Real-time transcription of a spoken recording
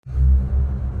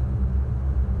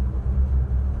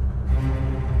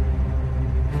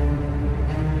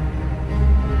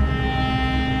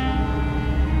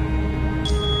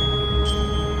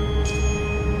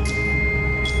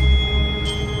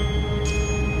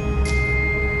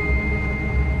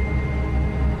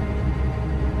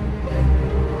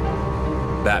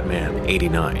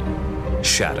Batman'89,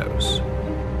 Shadows.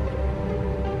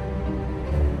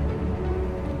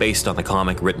 Based on the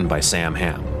comic written by Sam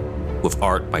Hamm, with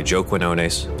art by Joe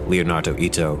Quinones, Leonardo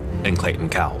Ito, and Clayton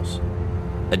Cowles.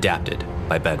 Adapted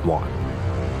by Ben Wan.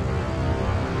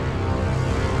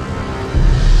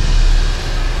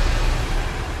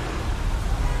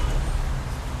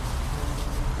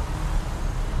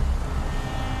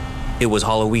 It was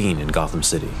Halloween in Gotham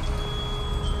City.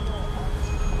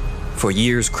 For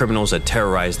years, criminals had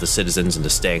terrorized the citizens into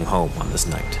staying home on this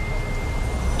night.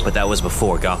 But that was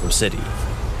before Gotham City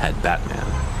had Batman.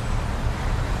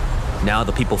 Now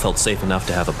the people felt safe enough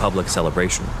to have a public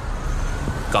celebration.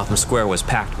 Gotham Square was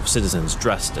packed with citizens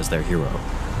dressed as their hero.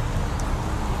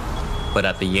 But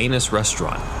at the Janus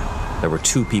restaurant, there were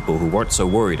two people who weren't so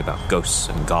worried about ghosts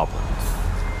and goblins.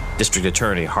 District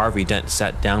Attorney Harvey Dent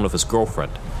sat down with his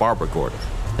girlfriend, Barbara Gordon,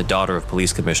 the daughter of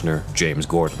Police Commissioner James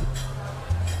Gordon.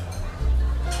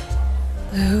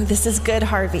 Oh, this is good,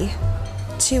 Harvey.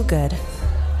 Too good.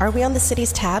 Are we on the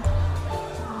city's tab?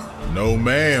 No,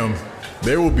 ma'am.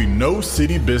 There will be no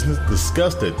city business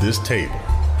discussed at this table.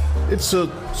 It's a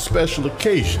special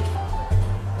occasion.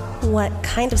 What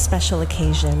kind of special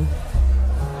occasion?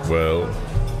 Well,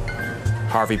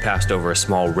 Harvey passed over a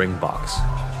small ring box.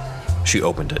 She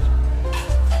opened it.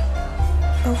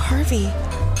 Oh, Harvey,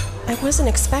 I wasn't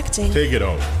expecting... Take it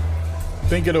home.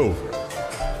 Think it over.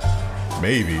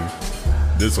 Maybe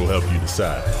this'll help you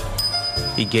decide.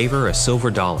 He gave her a silver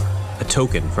dollar, a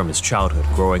token from his childhood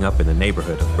growing up in the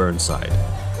neighborhood of Burnside.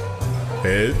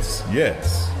 Heads,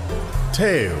 yes.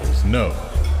 Tails, no.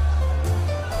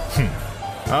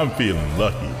 I'm feeling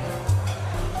lucky.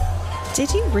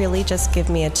 Did you really just give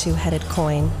me a two-headed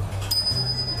coin?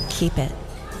 Keep it.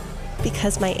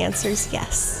 Because my answer's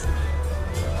yes.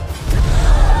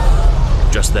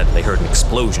 Just then, they heard an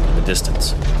explosion in the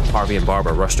distance. Harvey and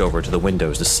Barbara rushed over to the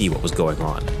windows to see what was going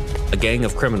on. A gang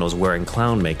of criminals wearing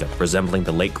clown makeup resembling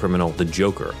the late criminal the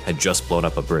Joker had just blown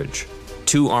up a bridge.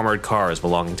 Two armored cars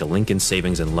belonging to Lincoln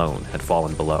Savings and Loan had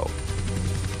fallen below.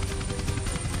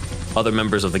 Other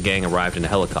members of the gang arrived in a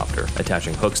helicopter,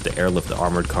 attaching hooks to airlift the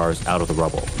armored cars out of the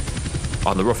rubble.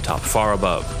 On the rooftop far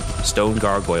above, stone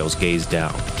gargoyles gazed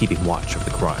down, keeping watch of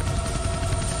the crime.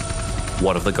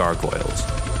 One of the gargoyles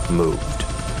moved.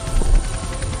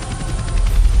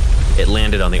 It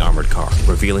landed on the armored car,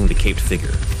 revealing the caped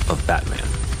figure of Batman.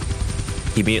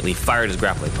 He immediately fired his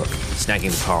grappling hook,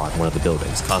 snagging the car on one of the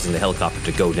buildings, causing the helicopter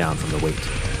to go down from the weight.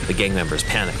 The gang members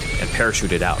panicked and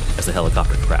parachuted out as the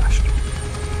helicopter crashed.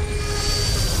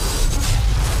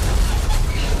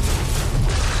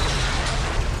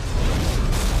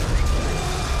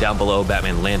 Down below,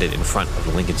 Batman landed in front of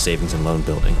the Lincoln Savings and Loan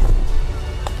building.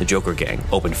 The Joker gang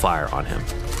opened fire on him.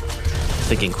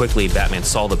 Thinking quickly, Batman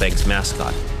saw the bank's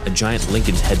mascot, a giant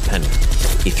Lincoln's head penny.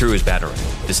 He threw his batarang,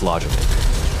 dislodging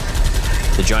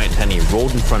it. The giant penny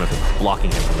rolled in front of him, blocking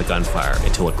him from the gunfire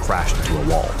until it crashed into a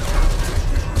wall.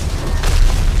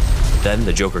 Then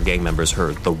the Joker gang members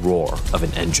heard the roar of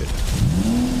an engine.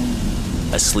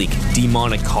 A sleek,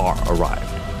 demonic car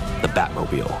arrived, the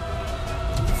Batmobile.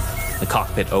 The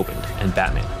cockpit opened, and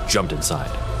Batman jumped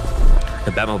inside.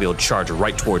 The Batmobile charged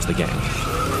right towards the gang.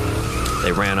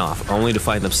 They ran off, only to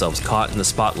find themselves caught in the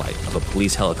spotlight of a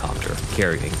police helicopter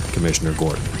carrying Commissioner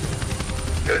Gordon.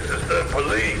 This is the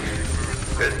police.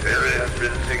 This area has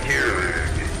been secured.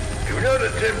 Do not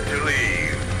attempt to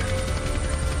leave.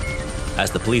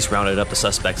 As the police rounded up the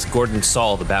suspects, Gordon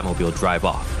saw the Batmobile drive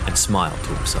off and smiled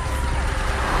to himself.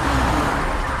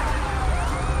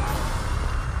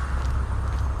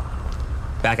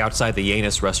 Back outside the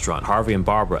Janus restaurant, Harvey and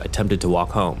Barbara attempted to walk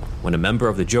home when a member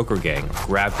of the Joker gang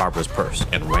grabbed Barbara's purse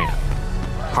and ran.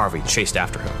 Harvey chased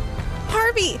after him.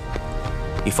 Harvey!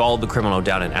 He followed the criminal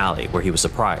down an alley where he was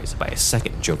surprised by a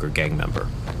second Joker gang member.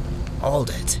 Hold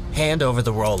it. Hand over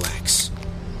the Rolex.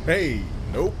 Hey,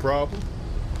 no problem.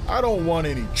 I don't want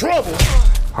any trouble.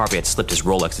 Harvey had slipped his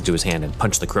Rolex into his hand and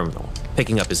punched the criminal,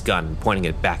 picking up his gun and pointing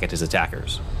it back at his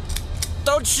attackers.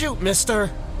 Don't shoot,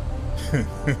 mister!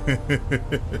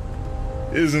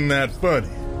 Isn't that funny?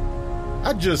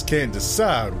 I just can't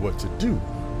decide what to do.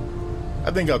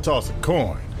 I think I'll toss a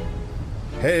coin.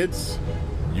 Heads,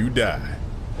 you die.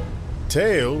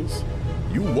 Tails,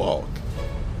 you walk.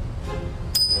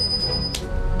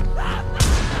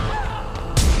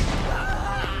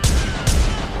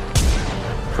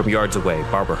 From yards away,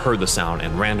 Barbara heard the sound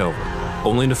and ran over,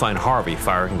 only to find Harvey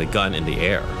firing the gun in the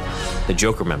air. The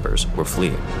Joker members were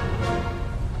fleeing.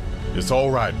 It's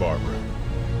all right, Barbara.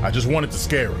 I just wanted to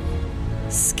scare him.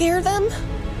 Scare them?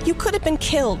 You could have been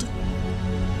killed.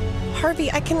 Harvey,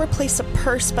 I can replace a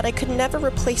purse, but I could never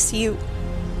replace you.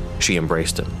 She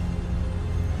embraced him.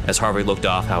 As Harvey looked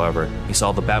off, however, he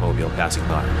saw the Batmobile passing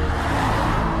by.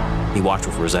 He watched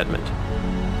with resentment.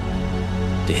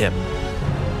 To him,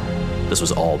 this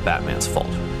was all Batman's fault.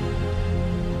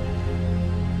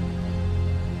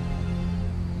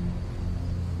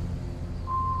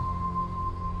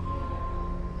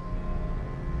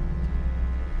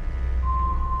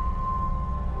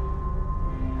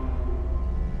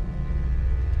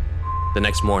 The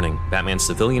next morning, Batman's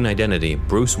civilian identity,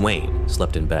 Bruce Wayne,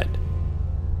 slept in bed.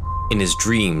 In his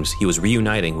dreams, he was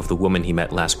reuniting with the woman he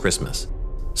met last Christmas,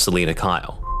 Selina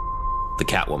Kyle, the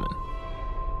Catwoman.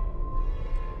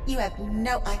 You have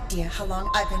no idea how long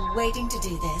I've been waiting to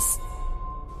do this.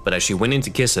 But as she went in to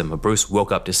kiss him, Bruce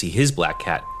woke up to see his black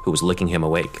cat, who was licking him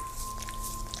awake.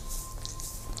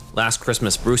 Last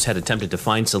Christmas, Bruce had attempted to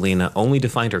find Selina, only to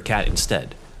find her cat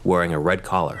instead, wearing a red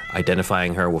collar,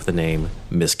 identifying her with the name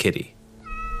Miss Kitty.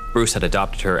 Bruce had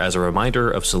adopted her as a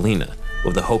reminder of Selina,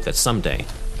 with the hope that someday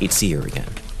he'd see her again.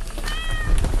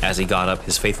 As he got up,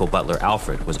 his faithful butler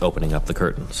Alfred was opening up the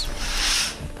curtains.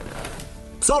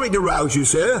 Sorry to rouse you,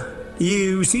 sir.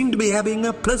 You seem to be having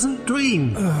a pleasant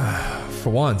dream. For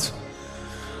once.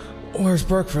 Where's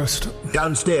breakfast?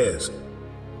 Downstairs.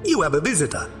 You have a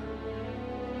visitor.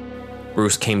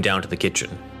 Bruce came down to the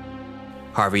kitchen.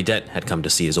 Harvey Dent had come to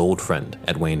see his old friend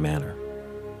at Wayne Manor.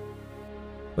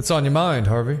 What's on your mind,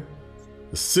 Harvey?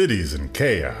 The city's in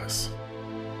chaos.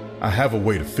 I have a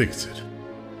way to fix it,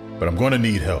 but I'm going to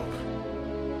need help.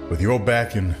 With your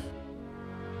backing,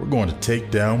 we're going to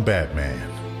take down Batman.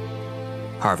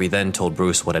 Harvey then told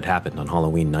Bruce what had happened on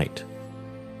Halloween night.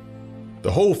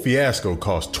 The whole fiasco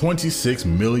cost $26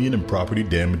 million in property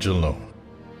damage alone.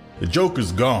 The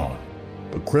Joker's gone,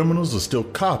 but criminals are still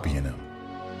copying him.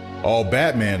 All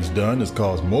Batman's done is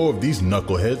cause more of these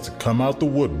knuckleheads to come out the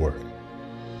woodwork.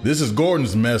 This is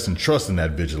Gordon's mess in trusting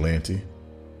that vigilante.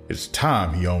 It's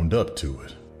time he owned up to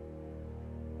it.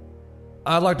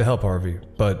 I'd like to help Harvey,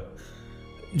 but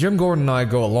Jim Gordon and I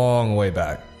go a long way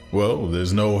back. Well,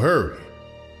 there's no hurry,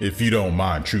 if you don't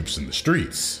mind troops in the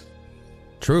streets.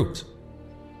 Troops?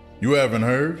 You haven't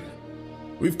heard?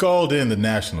 We've called in the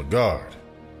National Guard,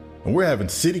 and we're having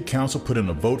City Council put in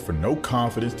a vote for no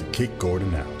confidence to kick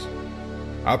Gordon out.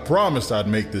 I promised I'd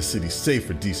make this city safe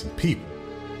for decent people,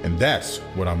 and that's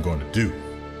what I'm going to do.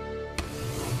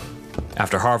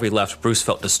 After Harvey left, Bruce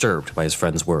felt disturbed by his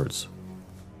friend's words.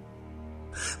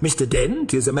 Mr.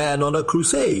 Dent is a man on a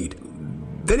crusade,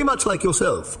 very much like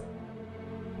yourself.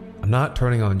 I'm not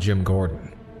turning on Jim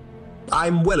Gordon.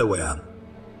 I'm well aware.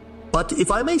 But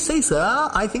if I may say, sir,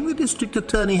 I think the district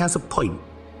attorney has a point.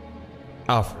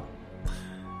 Alfred,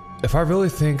 if I really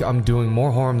think I'm doing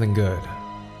more harm than good,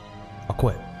 I'll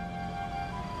quit.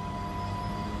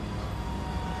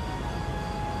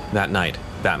 That night,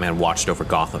 Batman watched over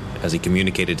Gotham as he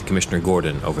communicated to Commissioner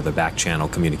Gordon over the back-channel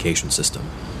communication system.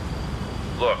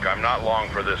 Look, I'm not long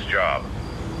for this job.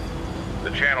 The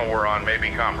channel we're on may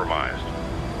be compromised.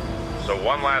 So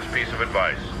one last piece of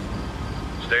advice.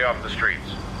 Stay off the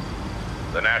streets.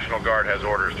 The National Guard has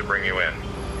orders to bring you in.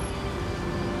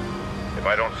 If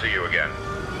I don't see you again,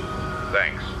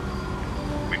 thanks.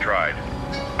 We tried.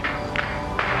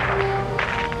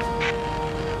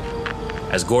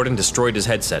 As Gordon destroyed his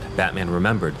headset, Batman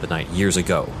remembered the night years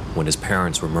ago when his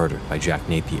parents were murdered by Jack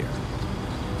Napier.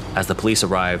 As the police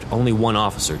arrived, only one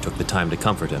officer took the time to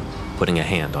comfort him, putting a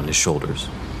hand on his shoulders.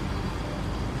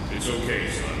 It's okay,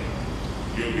 son.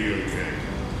 You'll be okay.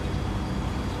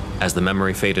 As the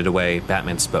memory faded away,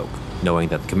 Batman spoke, knowing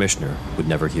that the commissioner would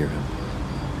never hear him.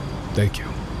 Thank you.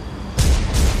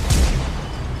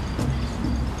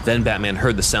 Then Batman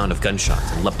heard the sound of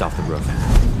gunshots and leapt off the roof,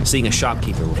 seeing a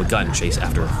shopkeeper with a gun chase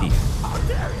after a thief.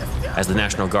 As the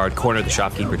National Guard cornered the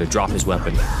shopkeeper to drop his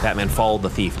weapon, Batman followed the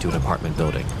thief to an apartment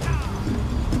building.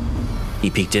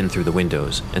 He peeked in through the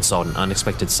windows and saw an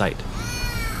unexpected sight.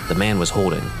 The man was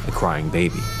holding a crying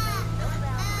baby.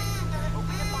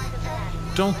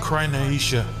 Don't cry,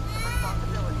 Naisha.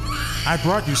 I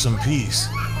brought you some peas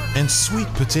and sweet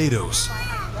potatoes.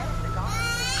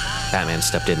 Batman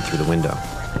stepped in through the window.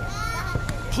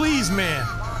 Please, man,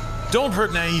 don't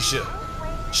hurt Naisha.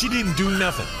 She didn't do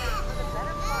nothing.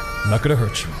 I'm not gonna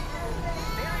hurt you.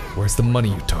 Where's the money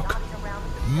you took?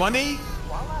 Money?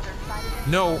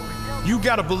 No, you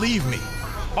gotta believe me.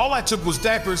 All I took was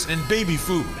diapers and baby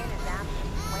food.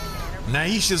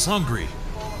 Naisha's hungry.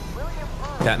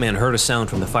 Batman heard a sound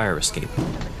from the fire escape.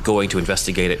 Going to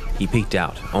investigate it, he peeked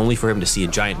out, only for him to see a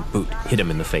giant boot hit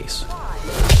him in the face.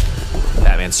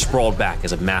 Batman sprawled back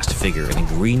as a masked figure in a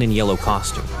green and yellow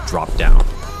costume dropped down.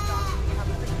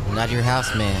 I'm not your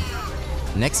house, man.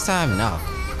 Next time, no.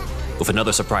 With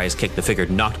another surprise kick, the figure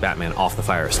knocked Batman off the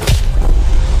fire escape.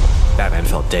 Batman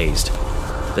felt dazed.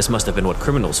 This must have been what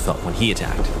criminals felt when he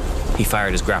attacked. He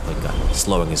fired his grappling gun,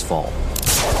 slowing his fall.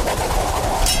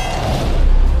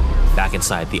 Back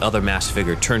inside, the other masked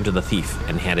figure turned to the thief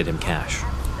and handed him cash.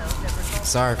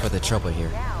 Sorry for the trouble here.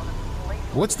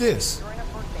 What's this?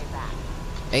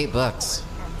 $8.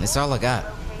 That's all I got.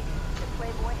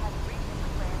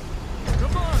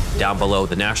 Down below,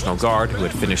 the National Guard, who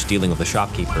had finished dealing with the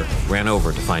shopkeeper, ran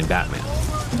over to find Batman.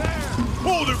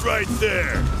 Hold it right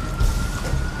there!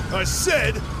 I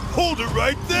said, hold it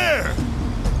right there!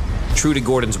 True to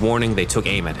Gordon's warning, they took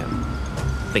aim at him.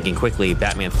 Thinking quickly,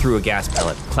 Batman threw a gas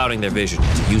pellet, clouding their vision,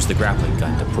 to use the grappling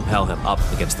gun to propel him up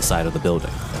against the side of the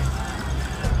building.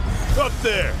 Up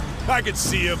there! I can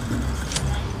see him!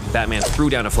 Batman threw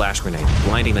down a flash grenade,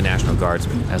 blinding the National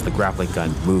Guardsman as the grappling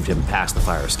gun moved him past the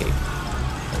fire escape.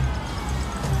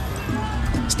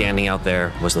 Standing out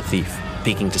there was the thief,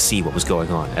 peeking to see what was going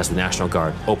on as the National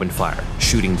Guard opened fire,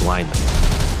 shooting blindly.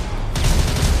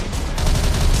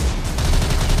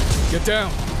 Get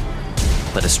down!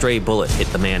 But a stray bullet hit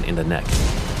the man in the neck,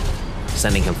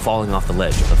 sending him falling off the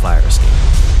ledge of the fire escape.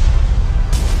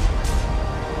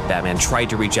 Batman tried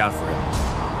to reach out for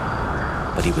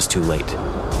him, but he was too late.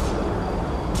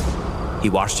 He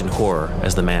watched in horror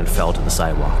as the man fell to the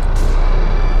sidewalk.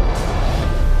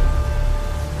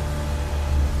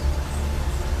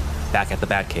 Back at the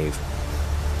Batcave,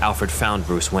 Alfred found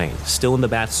Bruce Wayne, still in the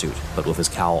Batsuit, but with his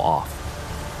cowl off.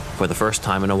 For the first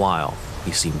time in a while,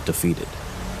 he seemed defeated.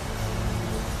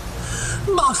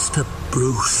 Master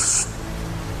Bruce.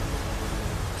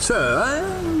 Sir,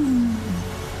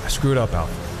 I screwed up,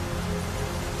 Alfred.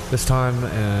 This time,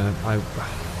 and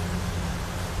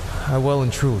I well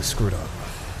and truly screwed up.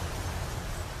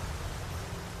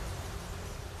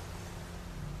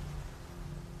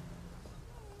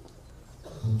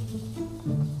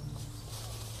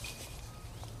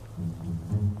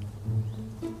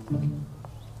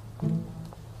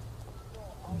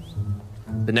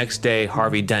 The next day,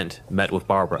 Harvey Dent met with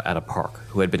Barbara at a park,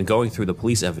 who had been going through the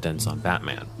police evidence on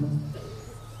Batman.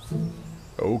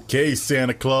 Okay,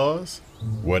 Santa Claus.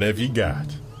 What have you got?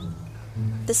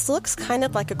 This looks kind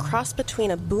of like a cross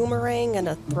between a boomerang and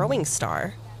a throwing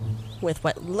star, with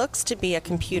what looks to be a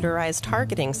computerized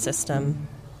targeting system.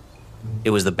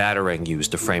 It was the batarang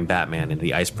used to frame Batman in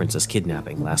the Ice Princess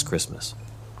kidnapping last Christmas.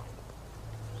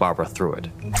 Barbara threw it.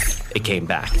 It came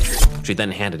back. She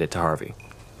then handed it to Harvey.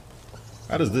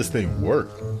 How does this thing work?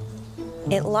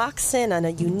 It locks in on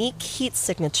a unique heat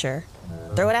signature.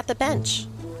 Throw it at the bench.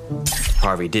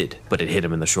 Harvey did, but it hit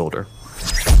him in the shoulder.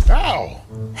 Ow!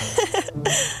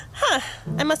 Huh.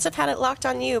 I must have had it locked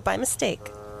on you by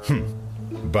mistake.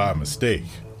 By mistake.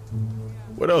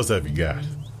 What else have you got?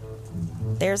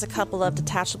 There's a couple of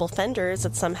detachable fenders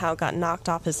that somehow got knocked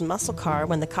off his muscle car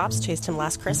when the cops chased him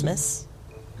last Christmas.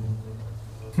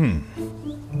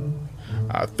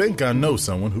 I think I know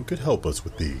someone who could help us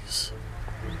with these.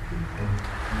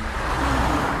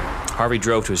 Harvey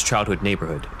drove to his childhood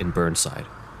neighborhood in Burnside.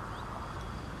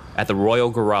 At the Royal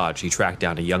Garage, he tracked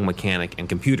down a young mechanic and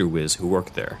computer whiz who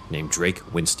worked there, named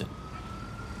Drake Winston.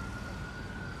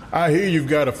 I hear you've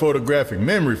got a photographic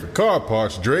memory for car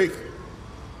parts, Drake.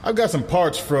 I've got some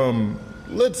parts from,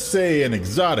 let's say, an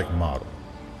exotic model.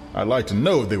 I'd like to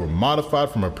know if they were modified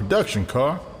from a production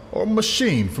car or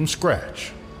machined from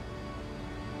scratch.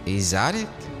 Exotic?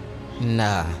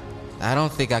 Nah, I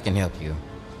don't think I can help you.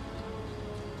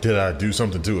 Did I do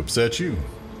something to upset you?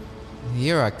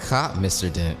 You're a cop,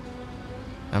 Mr. Dent.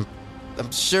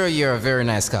 I'm sure you're a very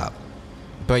nice cop,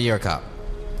 but you're a cop.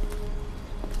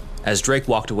 As Drake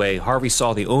walked away, Harvey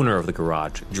saw the owner of the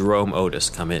garage, Jerome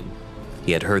Otis, come in.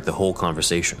 He had heard the whole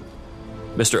conversation.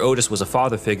 Mr. Otis was a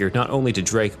father figure not only to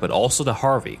Drake, but also to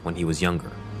Harvey when he was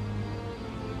younger.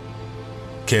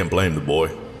 Can't blame the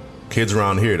boy. Kids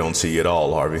around here don't see you at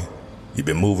all, Harvey. You've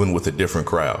been moving with a different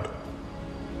crowd.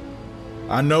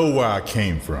 I know where I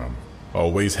came from.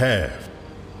 Always have.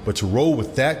 But to roll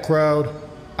with that crowd,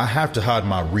 I have to hide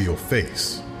my real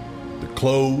face. The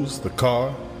clothes, the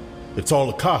car, it's all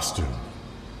a costume.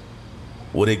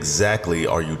 What exactly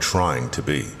are you trying to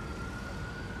be?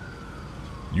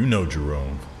 You know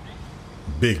Jerome.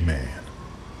 Big man.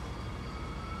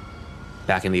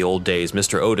 Back in the old days,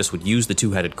 Mr. Otis would use the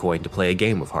two-headed coin to play a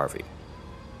game with Harvey.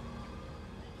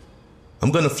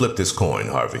 I'm gonna flip this coin,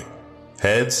 Harvey.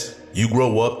 Heads, you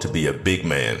grow up to be a big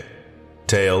man.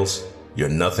 Tails, you're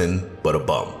nothing but a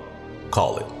bum.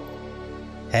 Call it.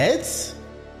 Heads?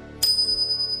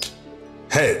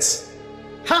 Heads.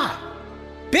 Ha!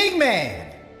 Big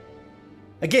man!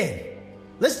 Again.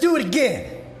 Let's do it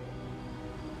again.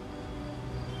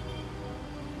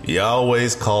 You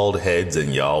always called heads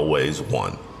and you always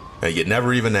won. And you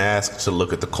never even asked to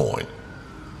look at the coin.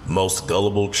 Most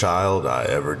gullible child I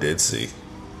ever did see.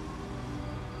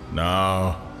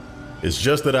 No, it's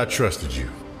just that I trusted you.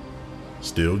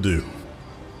 Still do.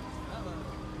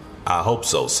 I hope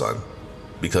so, son,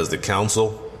 because the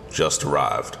council just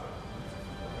arrived.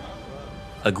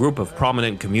 A group of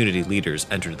prominent community leaders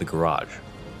entered the garage.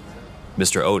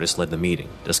 Mr. Otis led the meeting,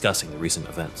 discussing the recent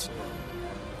events.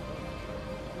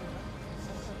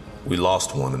 We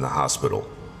lost one in the hospital.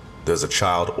 There's a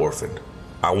child orphaned.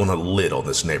 I want a lid on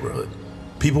this neighborhood.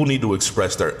 People need to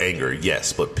express their anger,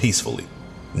 yes, but peacefully.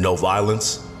 No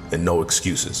violence and no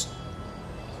excuses.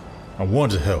 I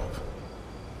want to help,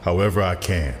 however I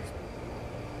can.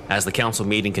 As the council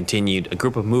meeting continued, a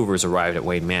group of movers arrived at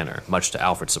Wayne Manor, much to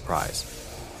Alfred's surprise.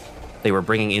 They were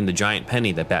bringing in the giant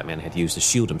penny that Batman had used to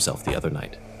shield himself the other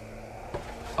night.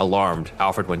 Alarmed,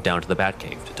 Alfred went down to the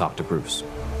Batcave to talk to Bruce.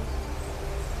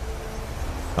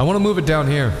 I want to move it down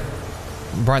here.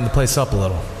 Brighten the place up a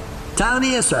little. Down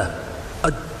here, sir.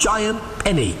 A giant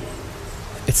penny.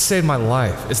 It saved my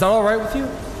life. Is that all right with you?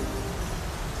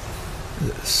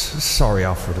 Sorry,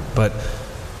 Alfred, but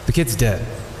the kid's dead.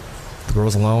 The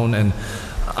girl's alone, and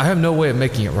I have no way of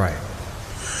making it right.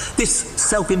 This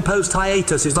self-imposed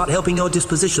hiatus is not helping your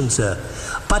disposition, sir.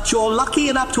 But you're lucky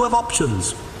enough to have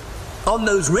options. On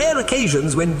those rare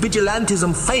occasions when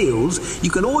vigilantism fails, you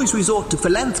can always resort to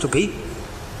philanthropy.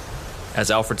 As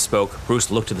Alfred spoke,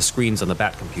 Bruce looked at the screens on the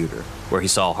Bat computer, where he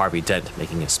saw Harvey Dent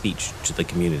making a speech to the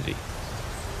community.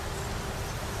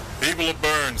 People of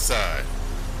Burnside,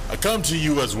 I come to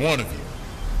you as one of you.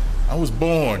 I was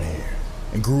born here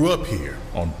and grew up here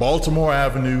on Baltimore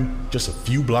Avenue, just a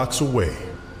few blocks away.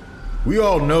 We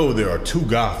all know there are two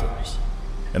Gothams,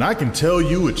 and I can tell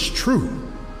you it's true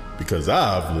because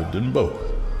I've lived in both.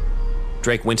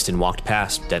 Drake Winston walked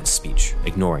past Dent's speech,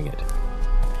 ignoring it.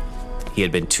 He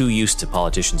had been too used to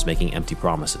politicians making empty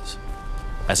promises.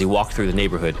 As he walked through the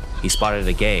neighborhood, he spotted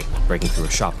a gang breaking through a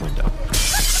shop window.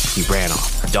 He ran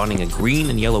off, donning a green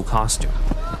and yellow costume,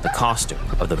 the costume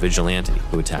of the vigilante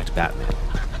who attacked Batman.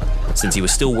 Since he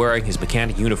was still wearing his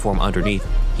mechanic uniform underneath,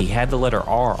 he had the letter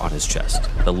R on his chest,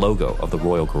 the logo of the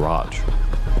Royal Garage.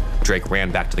 Drake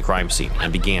ran back to the crime scene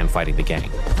and began fighting the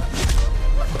gang.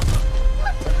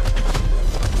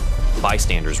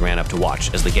 Bystanders ran up to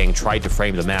watch as the gang tried to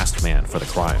frame the masked man for the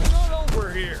crime.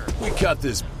 Over here. We caught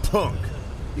this punk.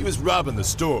 He was robbing the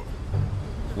store.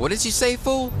 What did you say,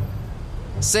 fool?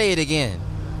 Say it again.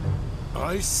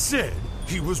 I said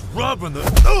he was robbing the...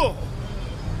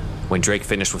 When Drake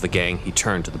finished with the gang, he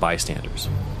turned to the bystanders.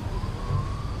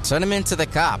 Turn him into the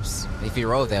cops, if he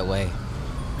rode that way.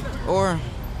 Or,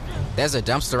 there's a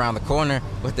dumpster around the corner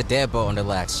with the deadbolt on the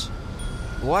latch.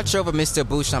 Watch over Mr.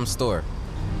 Boucham's store.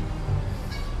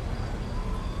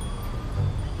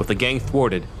 With the gang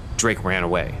thwarted, Drake ran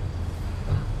away.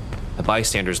 The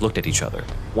bystanders looked at each other,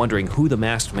 wondering who the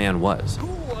masked man was. Who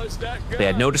was that guy? They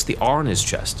had noticed the R on his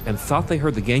chest and thought they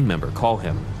heard the gang member call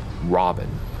him Robin.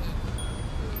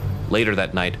 Later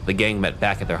that night, the gang met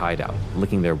back at their hideout,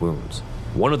 licking their wounds.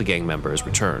 One of the gang members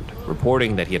returned,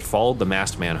 reporting that he had followed the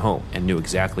masked man home and knew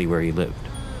exactly where he lived.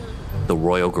 The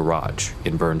Royal Garage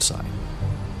in Burnside.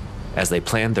 As they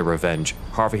planned their revenge,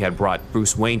 Harvey had brought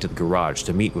Bruce Wayne to the garage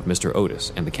to meet with Mr.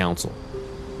 Otis and the council.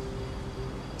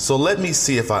 So let me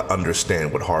see if I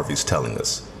understand what Harvey's telling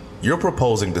us. You're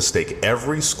proposing to stake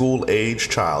every school-age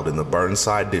child in the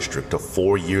Burnside district to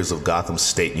 4 years of Gotham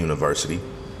State University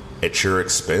at your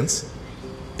expense?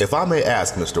 If I may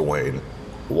ask, Mr. Wayne,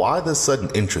 why this sudden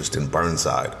interest in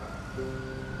Burnside?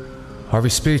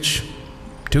 Harvey's speech,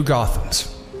 two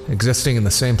Gothams, existing in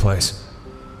the same place.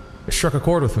 It struck a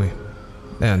chord with me.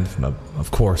 And, of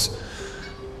course,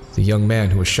 the young man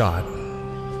who was shot.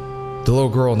 The little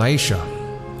girl, Naisha,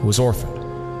 who was orphaned.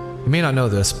 You may not know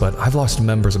this, but I've lost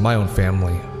members of my own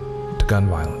family to gun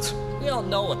violence. We all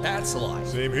know what that's like.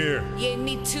 Same here. Yeah,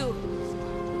 me too.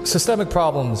 Systemic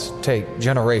problems take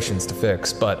generations to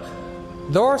fix, but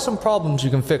there are some problems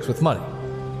you can fix with money.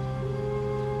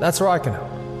 That's where I can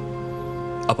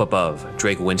help. Up above,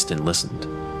 Drake Winston listened,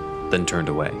 then turned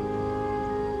away.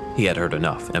 He had heard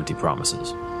enough empty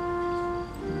promises.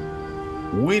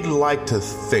 We'd like to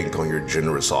think on your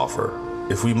generous offer,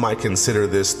 if we might consider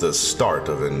this the start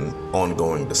of an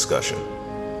ongoing discussion.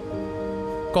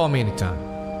 Call me anytime.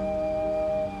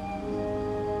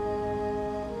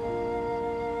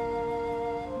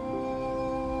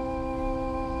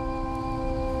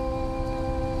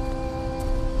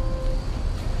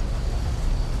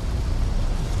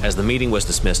 As the meeting was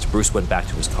dismissed, Bruce went back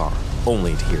to his car,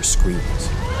 only to hear screams.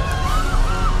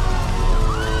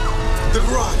 The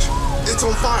garage! It's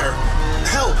on fire!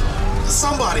 Help!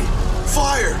 Somebody!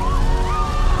 Fire!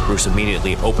 Bruce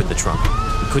immediately opened the trunk.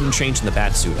 He couldn't change in the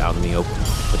bat suit out in the open,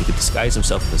 but he could disguise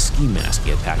himself with a ski mask he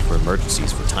had packed for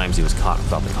emergencies for times he was caught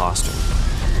without the costume.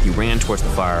 He ran towards the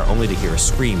fire only to hear a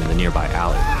scream in the nearby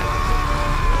alley.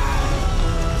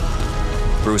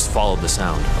 Bruce followed the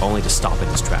sound, only to stop in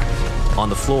his tracks. On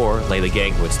the floor lay the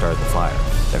gang who had started the fire,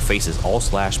 their faces all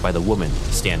slashed by the woman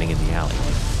standing in the alley.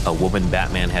 A woman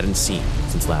Batman hadn't seen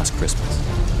since last Christmas.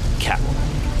 Catwoman.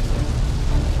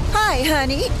 Hi,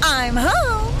 honey. I'm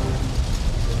home.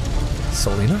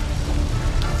 Selena?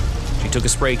 She took a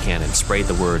spray can and sprayed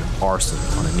the word arson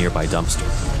on a nearby dumpster.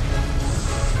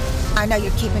 I know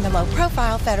you're keeping a low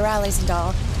profile, federales and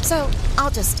all, so I'll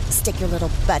just stick your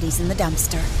little buddies in the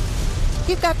dumpster.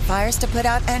 You've got fires to put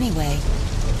out anyway.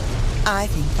 I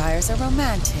think fires are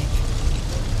romantic.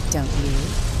 Don't you?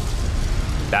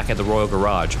 Back at the Royal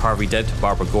Garage, Harvey Dent,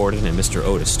 Barbara Gordon, and Mr.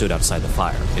 Otis stood outside the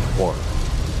fire in horror.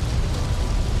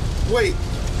 Wait,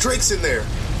 Drake's in there.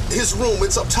 His room,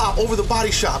 it's up top over the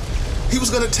body shop. He was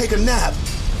gonna take a nap.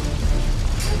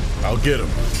 I'll get him.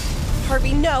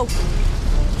 Harvey, no!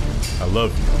 I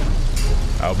love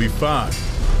you. I'll be fine.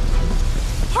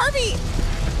 Harvey!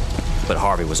 But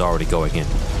Harvey was already going in.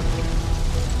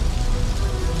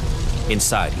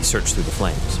 Inside, he searched through the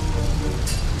flames.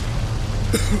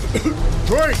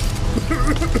 Drake!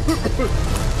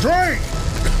 Drake!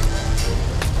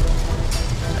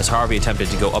 As Harvey attempted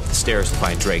to go up the stairs to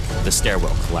find Drake, the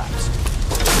stairwell collapsed.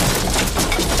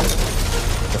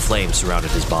 The flames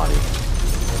surrounded his body.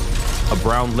 A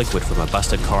brown liquid from a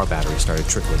busted car battery started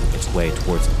trickling its way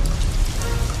towards him.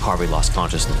 Harvey lost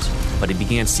consciousness, but he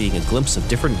began seeing a glimpse of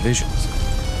different visions.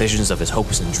 Visions of his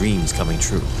hopes and dreams coming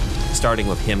true, starting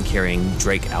with him carrying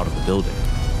Drake out of the building.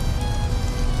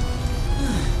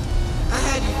 I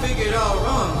had you figured all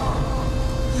wrong.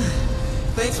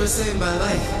 Thanks for saving my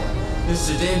life,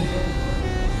 Mr. Din.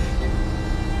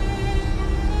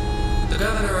 The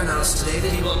governor announced today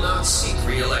that he will not seek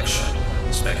re-election.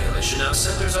 Speculation now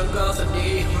centers on Gotham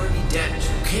native Harvey Dent,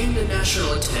 who came to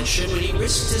national attention when he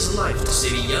risked his life to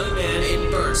save a young man in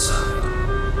Burnside.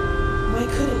 I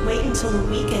couldn't wait until the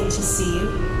weekend to see you,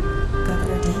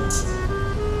 Governor Dent.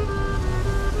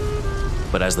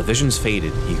 But as the visions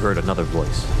faded, he heard another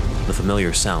voice, the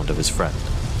familiar sound of his friend,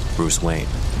 Bruce Wayne.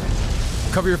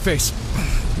 Cover your face.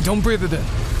 Don't breathe it in.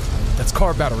 That's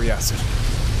car battery acid.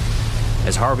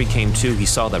 As Harvey came to, he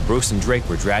saw that Bruce and Drake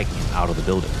were dragging him out of the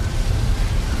building.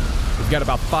 We've got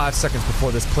about 5 seconds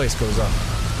before this place goes up.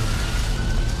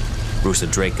 Bruce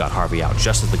and Drake got Harvey out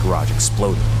just as the garage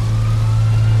exploded.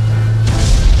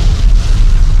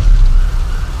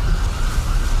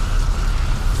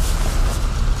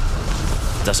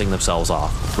 Dusting themselves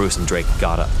off, Bruce and Drake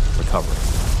got up, recovering.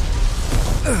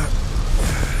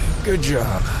 Good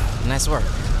job. Nice work.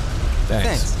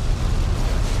 Thanks.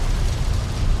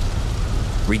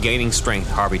 Regaining strength,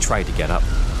 Harvey tried to get up.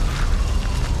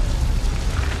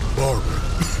 Barbara,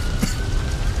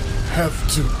 have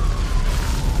to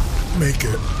make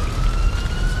a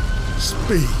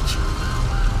speech.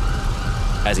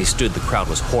 As he stood, the crowd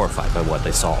was horrified by what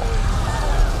they saw.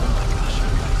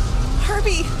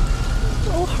 Harvey!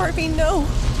 Oh, Harvey, no.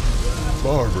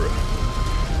 Barbara,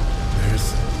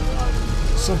 there's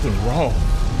something wrong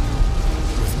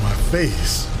with my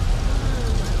face.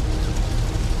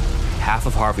 Half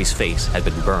of Harvey's face had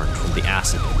been burned from the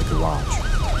acid in the garage.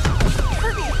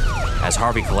 As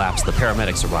Harvey collapsed, the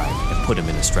paramedics arrived and put him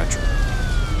in a stretcher.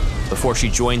 Before she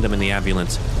joined them in the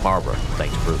ambulance, Barbara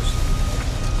thanked Bruce.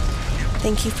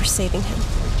 Thank you for saving him.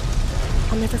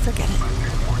 I'll never forget it.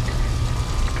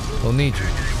 We'll need you.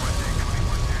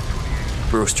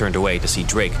 Bruce turned away to see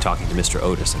Drake talking to Mr.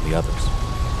 Otis and the others.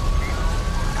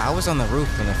 I was on the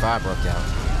roof when the fire broke out,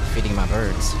 feeding my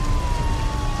birds.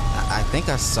 I think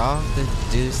I saw the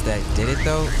dudes that did it,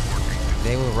 though.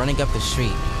 They were running up the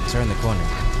street, turned the corner.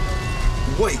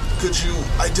 Wait, could you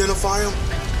identify him?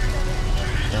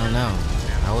 Don't know.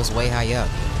 I was way high up,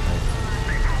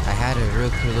 but I had a real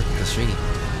clear look at the street.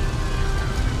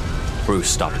 Bruce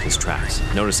stopped in his tracks,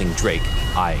 noticing Drake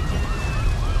eyeing him.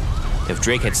 If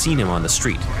Drake had seen him on the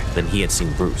street, then he had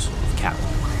seen Bruce with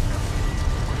Catwoman.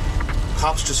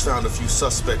 Cops just found a few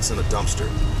suspects in a dumpster.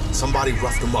 Somebody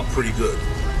roughed them up pretty good.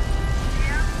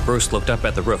 Bruce looked up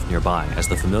at the roof nearby as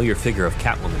the familiar figure of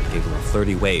Catwoman gave him a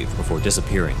flirty wave before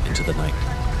disappearing into the night.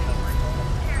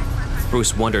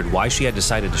 Bruce wondered why she had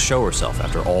decided to show herself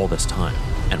after all this time,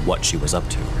 and what she was up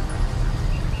to.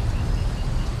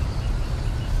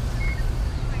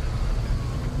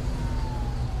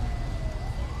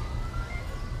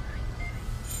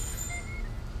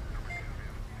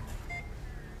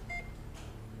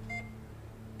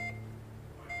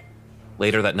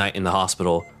 Later that night in the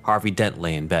hospital, Harvey Dent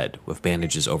lay in bed with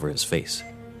bandages over his face.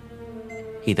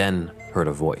 He then heard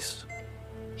a voice.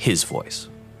 His voice.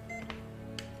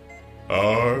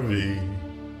 Harvey.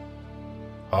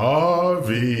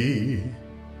 Harvey.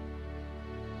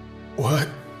 What?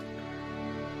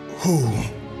 Who?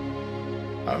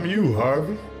 I'm you,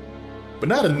 Harvey. But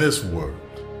not in this world.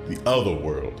 The other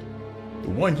world. The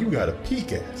one you got a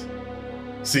peek at.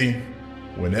 See,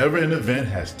 whenever an event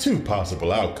has two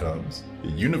possible outcomes, the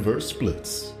universe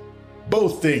splits.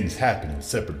 Both things happen in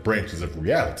separate branches of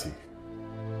reality.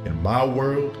 In my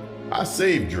world, I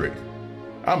saved Drake.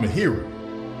 I'm a hero.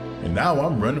 And now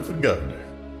I'm running for governor.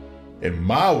 In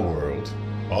my world,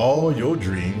 all your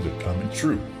dreams are coming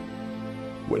true.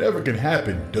 Whatever can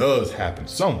happen does happen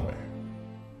somewhere.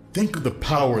 Think of the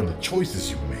power in the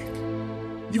choices you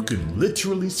make. You can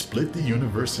literally split the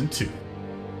universe in two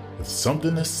with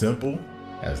something as simple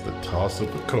as the toss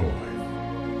of a coin.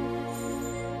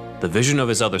 The vision of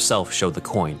his other self showed the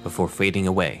coin before fading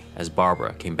away as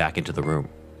Barbara came back into the room.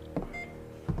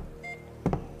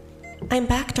 I'm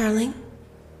back, darling.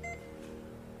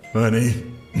 Honey,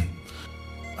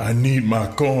 I need my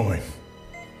coin.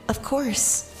 Of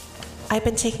course. I've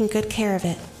been taking good care of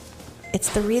it.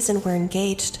 It's the reason we're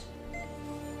engaged.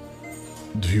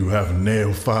 Do you have a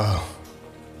nail file?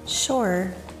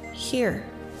 Sure. Here.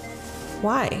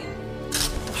 Why?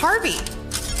 Harvey!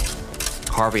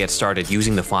 Harvey had started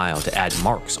using the file to add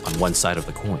marks on one side of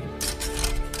the coin.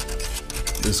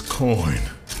 This coin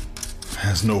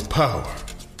has no power.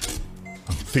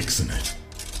 I'm fixing it.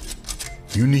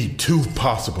 You need two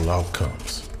possible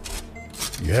outcomes.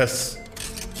 Yes,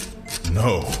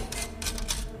 no,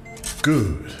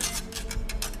 good,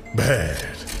 bad,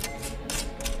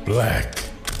 black,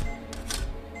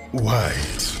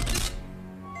 white.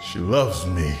 She loves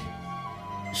me.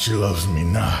 She loves me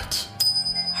not.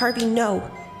 Harvey,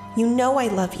 no. You know I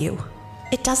love you.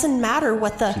 It doesn't matter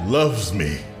what the... She loves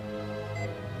me.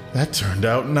 That turned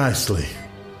out nicely.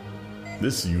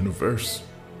 This universe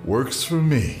works for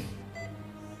me.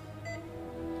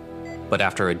 But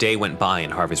after a day went by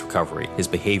in Harvey's recovery, his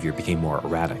behavior became more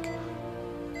erratic.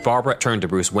 Barbara turned to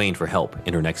Bruce Wayne for help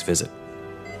in her next visit.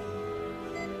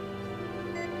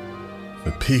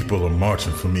 The people are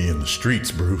marching for me in the streets,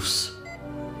 Bruce.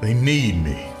 They need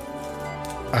me.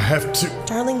 I have to...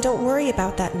 Darling, don't worry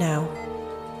about that now.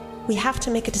 We have to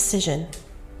make a decision.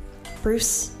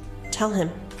 Bruce, tell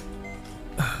him.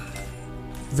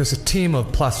 There's a team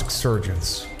of plastic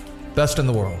surgeons. Best in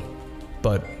the world.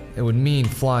 But it would mean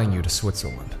flying you to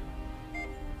Switzerland.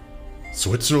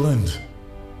 Switzerland?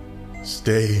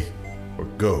 Stay or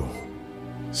go?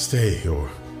 Stay or...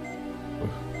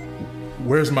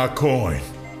 Where's my coin?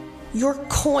 Your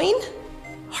coin?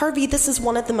 Harvey, this is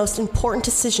one of the most important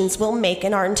decisions we'll make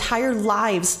in our entire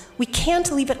lives. We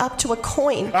can't leave it up to a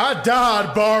coin. I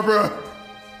died, Barbara.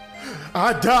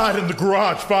 I died in the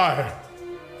garage fire.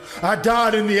 I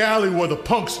died in the alley where the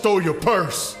punk stole your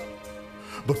purse.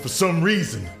 But for some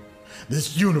reason,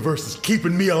 this universe is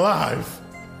keeping me alive.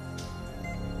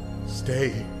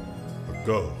 Stay or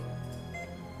go.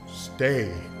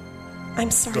 Stay.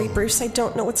 I'm sorry, go. Bruce. I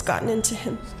don't know what's gotten into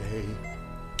him. Stay.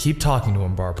 Keep talking to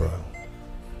him, Barbara.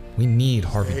 We need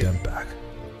Harvey Dent back.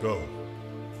 Go.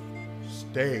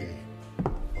 Stay.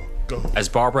 Or go. As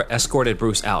Barbara escorted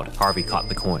Bruce out, Harvey caught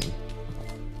the coin.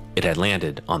 It had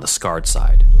landed on the scarred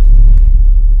side.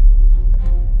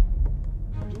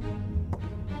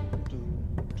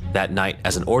 That night,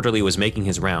 as an orderly was making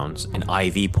his rounds, an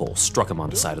IV pole struck him on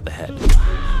the side of the head,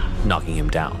 knocking him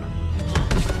down.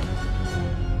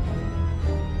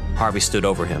 Harvey stood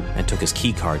over him and took his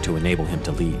key card to enable him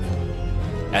to leave.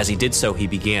 As he did so, he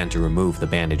began to remove the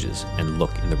bandages and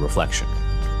look in the reflection.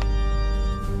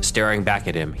 Staring back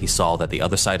at him, he saw that the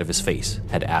other side of his face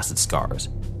had acid scars.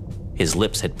 His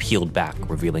lips had peeled back,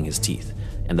 revealing his teeth,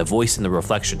 and the voice in the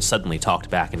reflection suddenly talked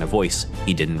back in a voice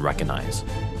he didn't recognize.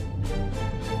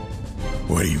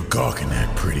 What are you gawking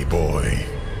at, pretty boy?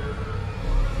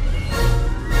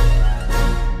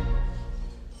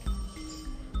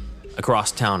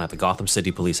 Across town at the Gotham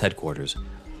City Police headquarters,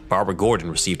 Barbara Gordon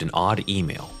received an odd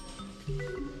email.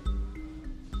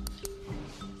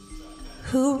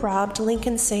 Who robbed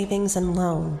Lincoln Savings and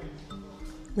Loan?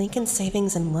 Lincoln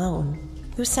Savings and Loan?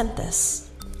 Who sent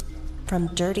this? From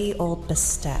dirty old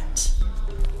Bastet.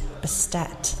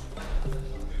 Bastet.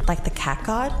 Like the cat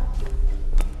god?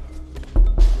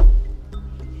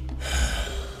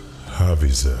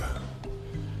 Harvey's,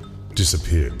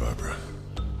 disappeared, Barbara.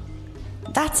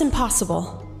 That's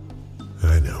impossible.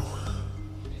 I know.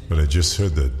 But I just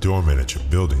heard the doorman at your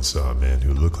building saw a man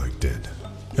who looked like Dent.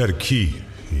 Had a key.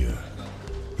 He,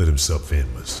 let himself in,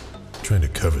 was trying to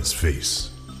cover his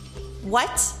face.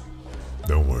 What?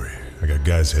 Don't worry, I got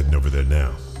guys heading over there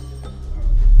now.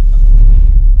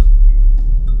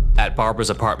 At Barbara's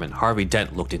apartment, Harvey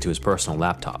Dent looked into his personal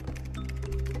laptop.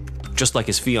 Just like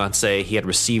his fiancée, he had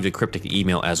received a cryptic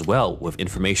email as well with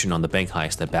information on the bank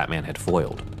heist that Batman had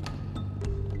foiled.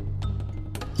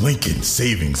 Lincoln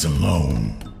Savings and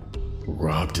Loan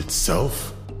robbed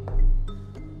itself?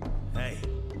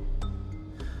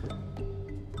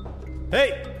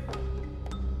 Hey!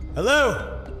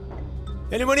 Hello?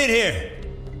 Anyone in here?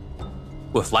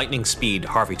 With lightning speed,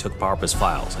 Harvey took Barbara's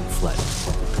files and fled.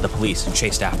 The police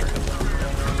chased after him.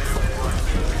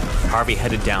 Harvey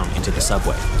headed down into the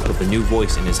subway, with a new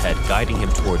voice in his head guiding him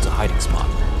towards a hiding spot.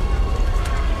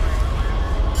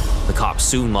 The cops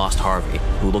soon lost Harvey,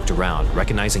 who looked around,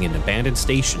 recognizing an abandoned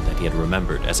station that he had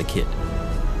remembered as a kid.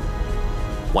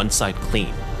 One side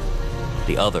clean,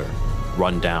 the other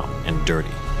run down and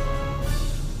dirty.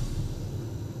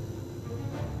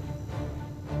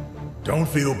 Don't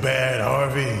feel bad,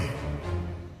 Harvey.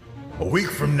 A week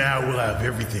from now, we'll have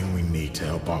everything we need to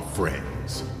help our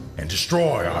friends and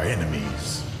destroy our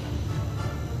enemies.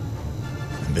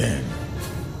 And then,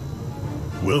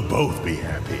 we'll both be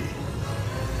happy.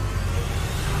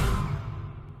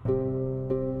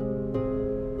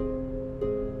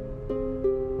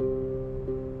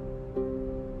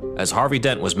 As Harvey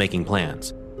Dent was making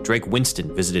plans, Drake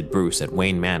Winston visited Bruce at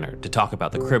Wayne Manor to talk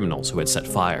about the criminals who had set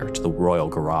fire to the Royal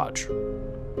Garage.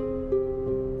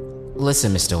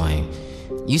 Listen, Mr. Wayne,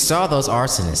 you saw those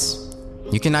arsonists.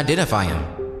 You can identify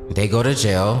them. They go to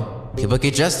jail, people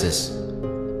get justice.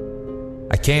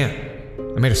 I can't.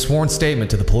 I made a sworn statement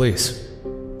to the police.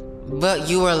 But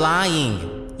you were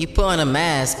lying. You put on a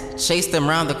mask, chased them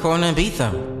around the corner and beat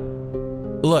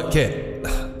them. Look, kid,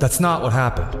 that's not what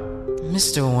happened.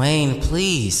 Mr. Wayne,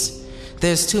 please.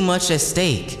 There's too much at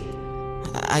stake.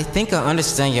 I think I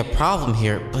understand your problem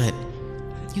here, but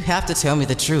you have to tell me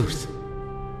the truth.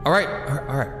 All right.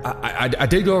 I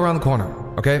did go around the corner,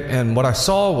 okay? And what I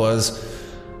saw was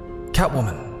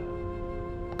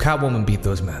Catwoman. Catwoman beat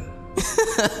those men.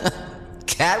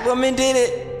 Catwoman did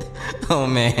it? Oh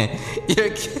man, you're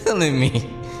killing me.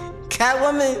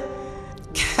 Catwoman's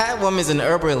an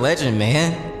urban legend,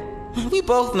 man. We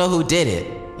both know who did it,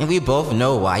 and we both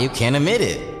know why you can't admit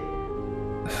it.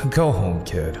 Go home,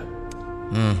 kid.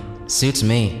 Suits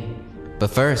me.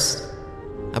 But first,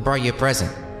 I brought you a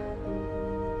present.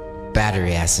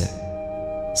 Battery acid.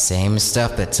 Same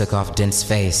stuff that took off Dent's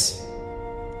face.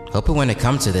 Hope it wouldn't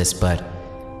come to this, but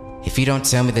if you don't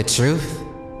tell me the truth,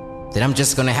 then I'm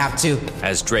just gonna have to.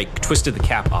 As Drake twisted the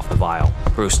cap off the vial,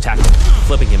 Bruce tackled him,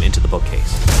 flipping him into the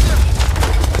bookcase.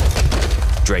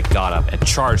 Drake got up and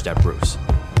charged at Bruce.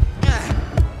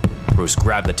 Bruce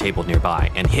grabbed the table nearby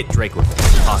and hit Drake with it,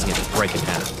 causing it to break in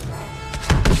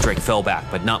half. Drake fell back,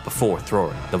 but not before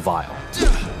throwing the vial.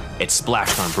 It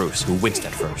splashed on Bruce, who winced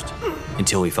at first,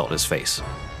 until he felt his face.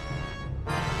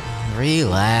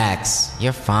 Relax,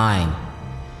 you're fine.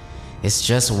 It's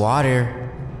just water,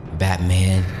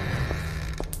 Batman.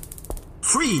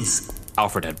 Freeze!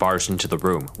 Alfred had barged into the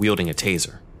room, wielding a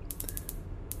taser.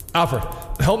 Alfred,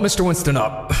 help Mr. Winston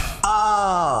up.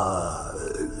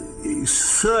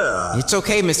 Sir. It's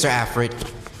okay, Mr. Alfred.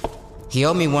 He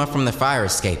owed me one from the fire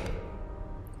escape.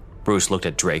 Bruce looked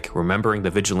at Drake, remembering the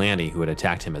vigilante who had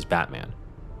attacked him as Batman.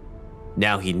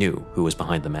 Now he knew who was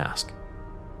behind the mask.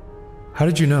 How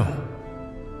did you know?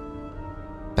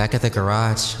 Back at the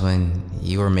garage when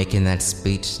you were making that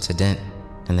speech to Dent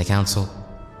and the council,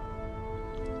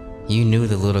 you knew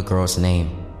the little girl's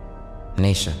name,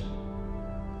 Naisha.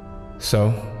 So,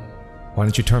 why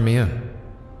didn't you turn me in?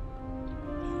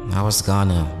 I was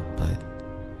gonna,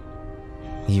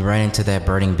 but you ran into that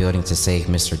burning building to save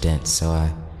Mr. Dent, so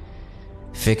I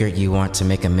figured you want to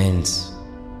make amends.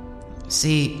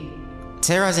 See,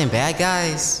 terrorizing bad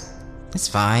guys, it's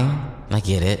fine, I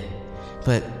get it,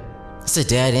 but it's a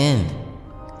dead end.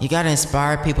 You gotta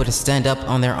inspire people to stand up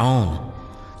on their own,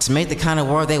 to make the kind of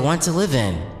world they want to live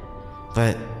in.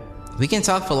 But we can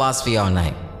talk philosophy all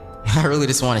night. I really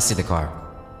just want to see the car.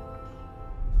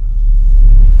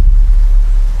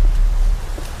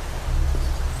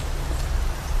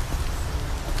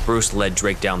 Bruce led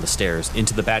Drake down the stairs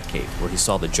into the Batcave, where he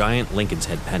saw the giant Lincoln's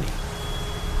Head penny.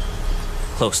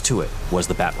 Close to it was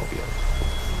the Batmobile.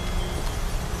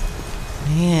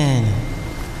 Man,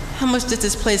 how much did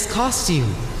this place cost you?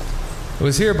 It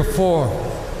was here before.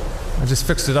 I just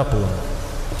fixed it up a little.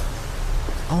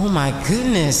 Oh my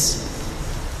goodness.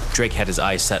 Drake had his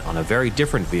eyes set on a very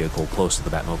different vehicle close to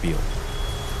the Batmobile.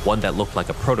 One that looked like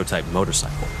a prototype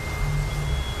motorcycle.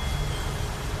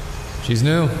 She's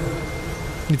new.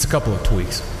 Needs a couple of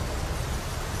tweaks.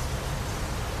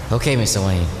 Okay, Mr.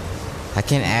 Wayne. I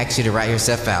can't ask you to rat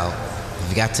yourself out if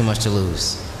you got too much to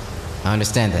lose. I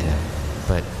understand that now.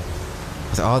 But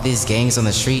with all these gangs on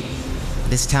the street,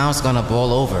 this town's gonna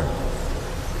boil over.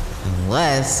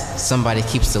 Unless somebody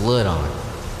keeps the lid on.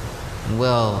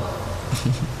 Well,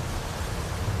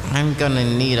 I'm gonna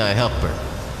need a helper.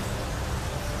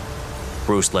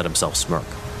 Bruce let himself smirk.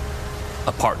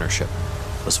 A partnership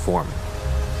was forming.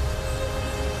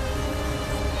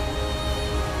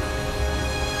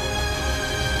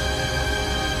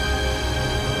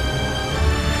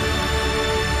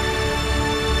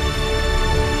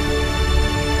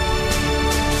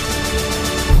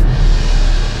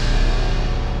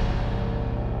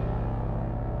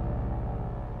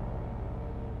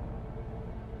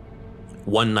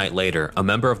 One night later, a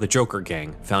member of the Joker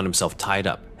gang found himself tied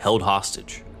up, held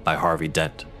hostage by Harvey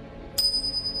Dent.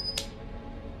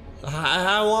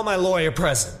 I want my lawyer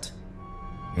present.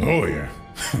 Lawyer?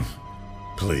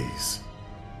 Please.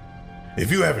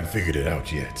 If you haven't figured it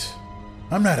out yet,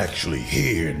 I'm not actually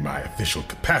here in my official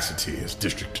capacity as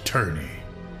district attorney.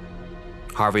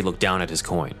 Harvey looked down at his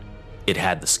coin. It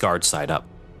had the scarred side up.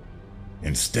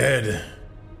 Instead,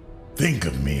 think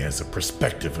of me as a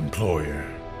prospective employer.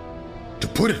 To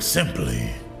put it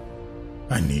simply,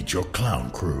 I need your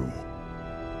clown crew.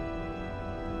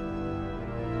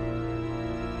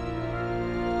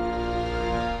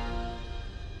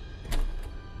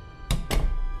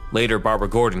 Later, Barbara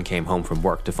Gordon came home from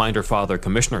work to find her father,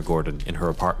 Commissioner Gordon, in her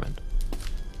apartment.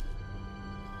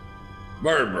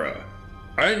 Barbara,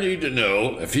 I need to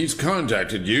know if he's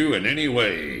contacted you in any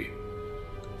way.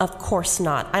 Of course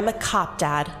not. I'm a cop,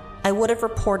 Dad. I would have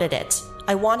reported it.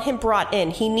 I want him brought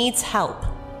in. He needs help.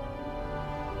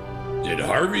 Did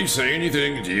Harvey say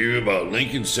anything to you about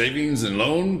Lincoln Savings and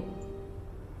Loan?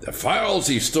 The files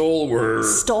he stole were...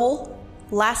 Stole?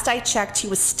 Last I checked, he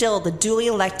was still the duly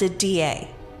elected DA.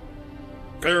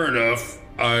 Fair enough.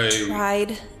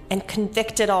 Tried and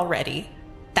convicted already.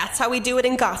 That's how we do it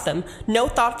in Gotham. No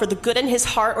thought for the good in his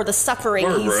heart or the suffering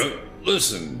Barbara,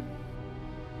 listen.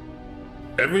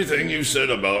 Everything you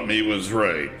said about me was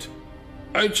right.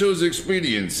 I chose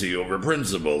expediency over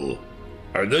principle.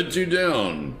 I let you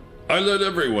down. I let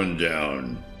everyone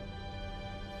down.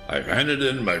 I've handed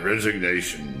in my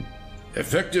resignation.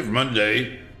 Effective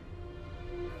Monday.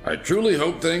 I truly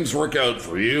hope things work out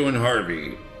for you and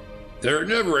Harvey. There are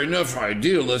never enough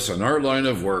idealists in our line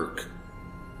of work.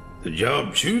 The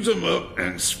job chews them up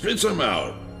and spits them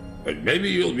out. But maybe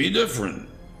you'll be different.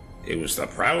 It was the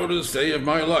proudest day of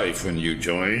my life when you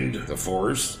joined the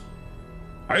force.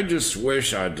 I just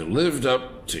wish I'd lived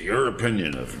up to your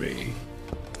opinion of me.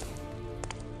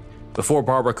 Before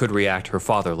Barbara could react, her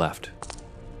father left.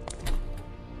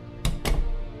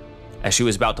 As she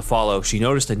was about to follow, she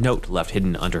noticed a note left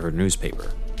hidden under her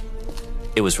newspaper.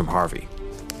 It was from Harvey.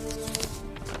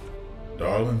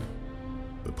 Darling,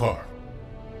 the park.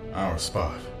 Our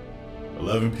spot.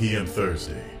 11 p.m.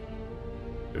 Thursday.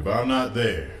 If I'm not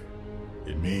there,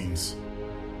 it means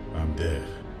I'm dead.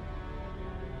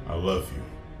 I love you,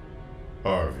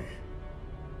 Harvey.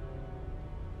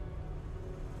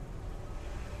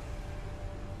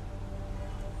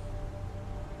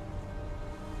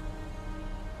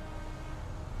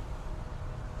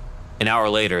 An hour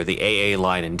later, the AA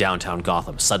line in downtown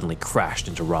Gotham suddenly crashed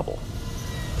into rubble.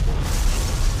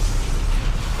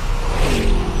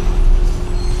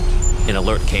 An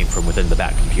alert came from within the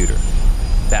Bat computer.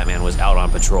 Batman was out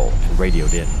on patrol and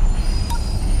radioed in.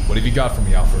 What have you got for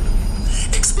me, Alfred?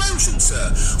 Explosion, sir.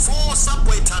 4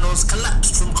 subway tunnels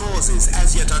collapsed from causes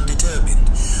as yet undetermined.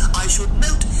 I should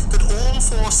note that all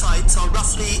 4 sites are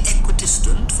roughly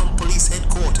equidistant from police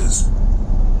headquarters.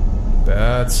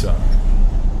 Bad son.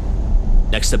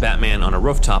 Next to Batman on a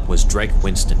rooftop was Drake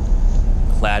Winston,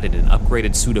 clad in an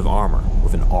upgraded suit of armor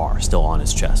with an R still on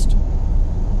his chest.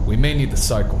 We may need the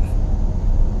cycle.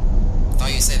 I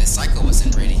thought you said the cycle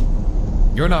wasn't ready.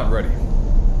 You're not ready.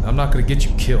 I'm not gonna get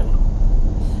you killed.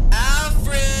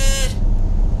 Alfred!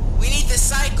 We need the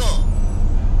cycle!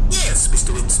 Yes,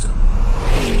 Mr. Winston.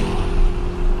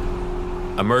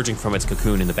 Emerging from its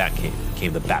cocoon in the Batcave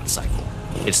came the Bat Cycle.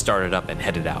 It started up and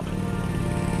headed out.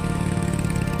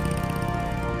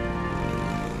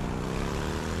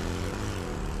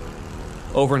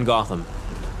 Over in Gotham,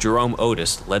 Jerome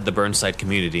Otis led the Burnside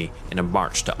community in a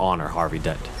march to honor Harvey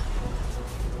Dent.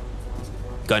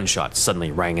 Gunshots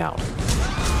suddenly rang out.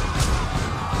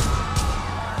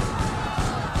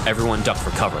 Everyone ducked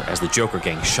for cover as the Joker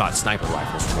gang shot sniper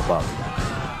rifles from above,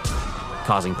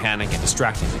 causing panic and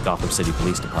distracting the Gotham City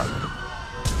Police Department.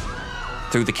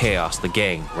 Through the chaos, the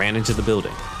gang ran into the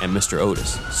building, and Mr.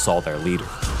 Otis saw their leader.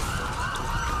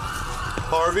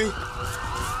 Harvey?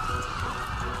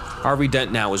 Harvey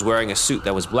Dent now was wearing a suit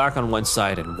that was black on one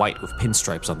side and white with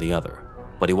pinstripes on the other,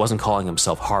 but he wasn't calling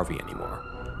himself Harvey anymore.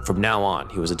 From now on,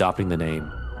 he was adopting the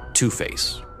name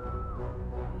Two-Face.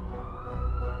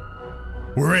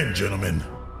 We're in, gentlemen.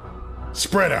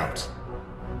 Spread out.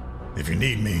 If you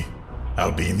need me,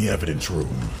 I'll be in the evidence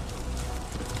room.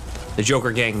 The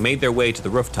Joker gang made their way to the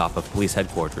rooftop of police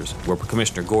headquarters, where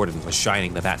Commissioner Gordon was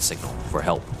shining the bat signal for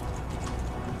help.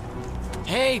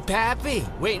 Hey, Pappy,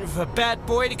 waiting for Bat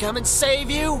Boy to come and save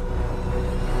you?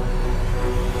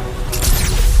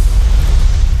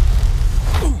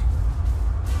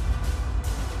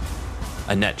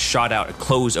 A net shot out and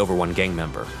closed over one gang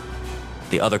member.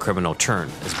 The other criminal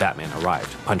turned as Batman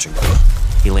arrived, punching him.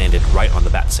 He landed right on the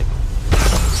bat signal.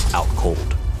 Out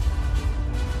cold.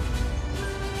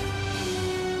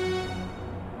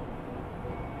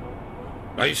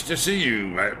 Nice to see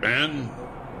you, Batman.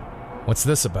 What's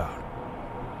this about?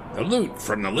 The loot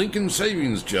from the Lincoln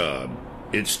Savings job.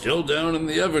 It's still down in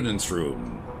the evidence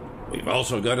room. We've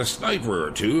also got a sniper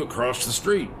or two across the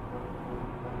street.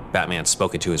 Batman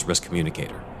spoke into his wrist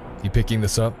communicator. You picking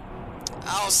this up?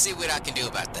 I'll see what I can do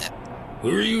about that. Who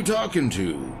are you talking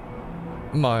to?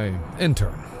 My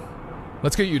intern.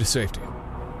 Let's get you to safety.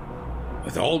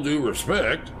 With all due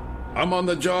respect, I'm on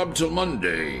the job till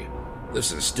Monday.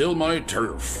 This is still my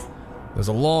turf. There's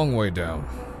a long way down,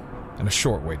 and a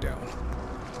short way down.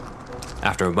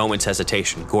 After a moment's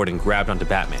hesitation, Gordon grabbed onto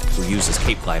Batman, who used his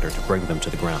cape glider to bring them to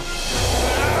the ground.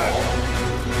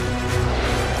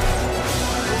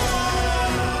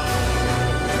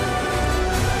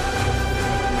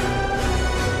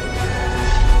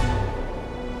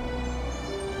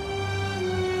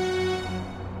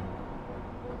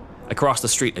 Across the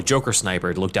street, a Joker sniper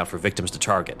had looked out for victims to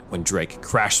target when Drake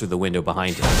crashed through the window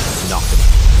behind him and knocked him.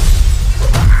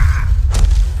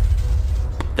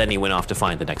 Then he went off to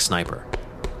find the next sniper.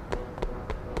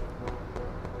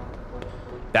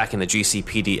 Back in the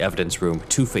GCPD evidence room,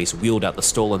 Two-Face wheeled out the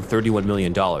stolen $31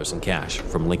 million in cash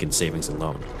from Lincoln Savings and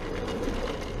Loan.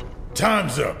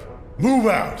 Time's up. Move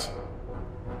out.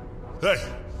 Hey,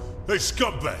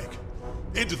 scumbag.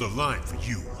 Into the line for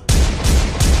you.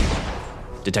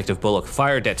 Detective Bullock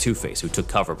fired at Two-Face, who took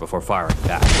cover before firing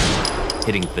back,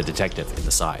 hitting the detective in the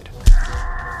side.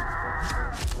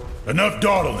 Enough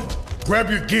dawdling. Grab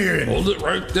your gear and... Hold it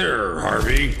right there,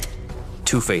 Harvey.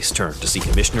 Two-Face turned to see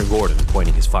Commissioner Gordon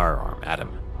pointing his firearm at him.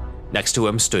 Next to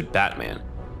him stood Batman,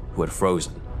 who had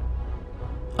frozen.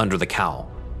 Under the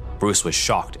cowl, Bruce was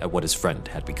shocked at what his friend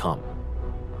had become.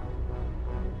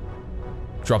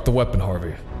 Drop the weapon,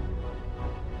 Harvey.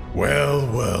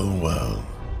 Well.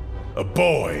 A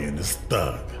boy and his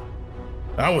thug.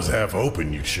 I was half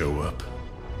hoping you'd show up.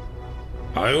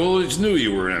 I always knew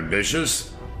you were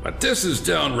ambitious, but this is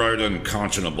downright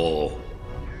unconscionable.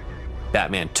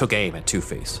 Batman took aim at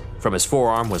Two-Face. From his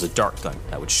forearm was a dart gun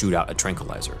that would shoot out a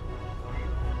tranquilizer.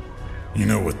 You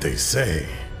know what they say.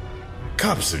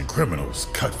 Cops and criminals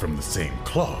cut from the same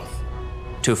cloth.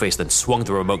 Two-Face then swung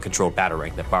the remote-controlled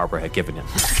batarang that Barbara had given him,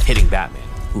 hitting Batman,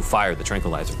 who fired the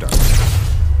tranquilizer dart,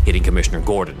 hitting Commissioner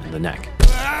Gordon in the neck.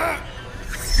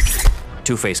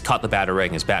 Two-Face caught the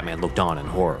batarang as Batman looked on in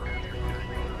horror.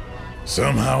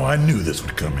 Somehow I knew this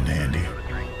would come in handy.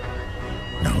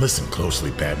 Now listen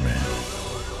closely, Batman.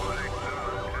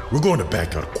 We're going to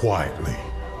back out quietly.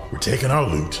 We're taking our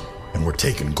loot, and we're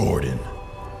taking Gordon.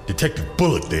 Detective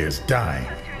Bullock there is dying.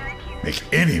 Make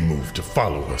any move to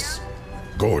follow us.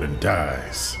 Gordon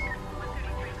dies.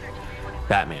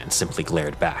 Batman simply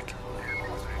glared back.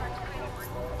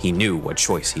 He knew what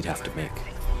choice he'd have to make.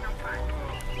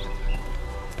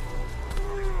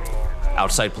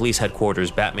 Outside police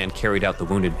headquarters, Batman carried out the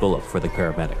wounded Bullock for the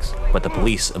paramedics, but the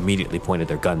police immediately pointed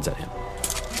their guns at him.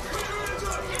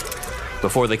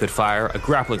 Before they could fire, a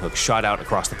grappling hook shot out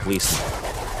across the police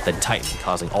line, then tightened,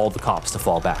 causing all the cops to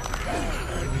fall back.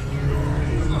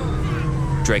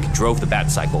 Drake drove the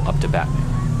Batcycle up to Batman.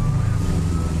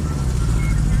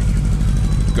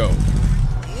 Go.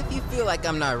 If you feel like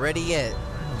I'm not ready yet,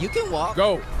 you can walk.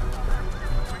 Go.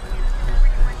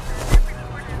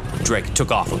 Drake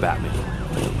took off with Batman.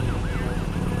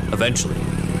 Eventually,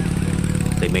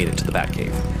 they made it to the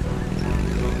Batcave.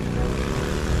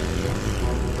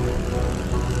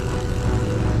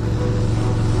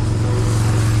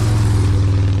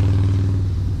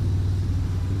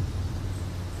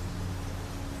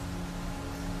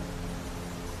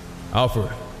 Alfred,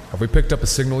 have we picked up a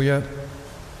signal yet?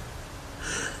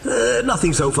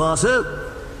 Nothing so far,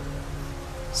 sir.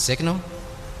 Signal?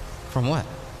 From what?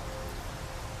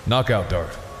 Knockout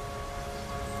dart.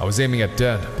 I was aiming at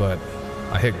Dent, but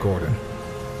I hit Gordon.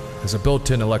 There's a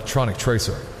built-in electronic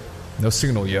tracer. No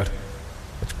signal yet.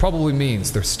 which probably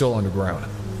means they're still underground.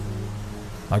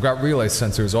 I've got relay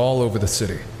sensors all over the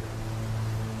city.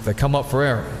 If they come up for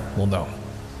air, we'll know.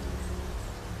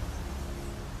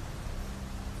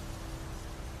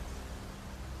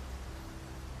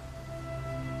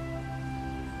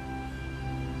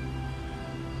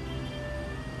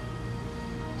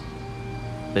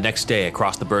 The next day,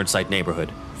 across the Burnside neighborhood,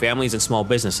 families and small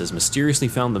businesses mysteriously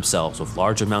found themselves with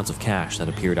large amounts of cash that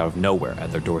appeared out of nowhere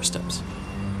at their doorsteps.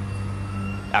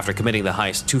 After committing the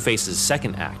heist, Two-Face's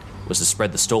second act was to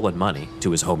spread the stolen money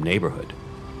to his home neighborhood.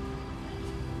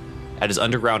 At his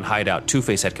underground hideout,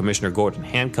 Two-Face had Commissioner Gordon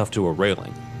handcuffed to a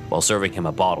railing while serving him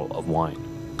a bottle of wine.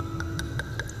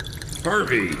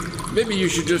 Harvey, maybe you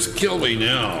should just kill me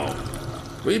now.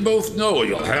 We both know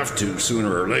you'll have to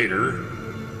sooner or later.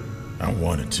 I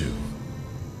wanted to.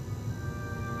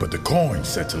 But the coin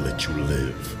said to let you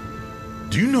live.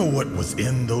 Do you know what was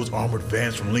in those armored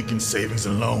vans from Lincoln Savings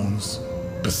and Loans?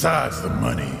 Besides the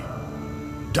money,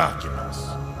 documents.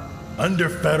 Under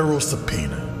federal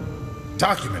subpoena.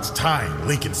 Documents tying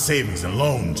Lincoln Savings and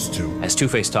Loans to... As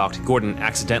Two-Face talked, Gordon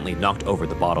accidentally knocked over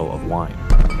the bottle of wine.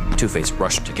 Two-Face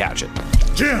rushed to catch it.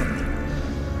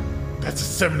 Jim! That's a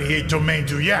 78 Domaine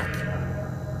du Yak.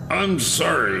 I'm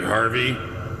sorry, Harvey.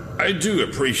 I do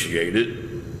appreciate it.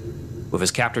 With his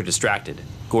captor distracted,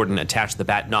 Gordon attached the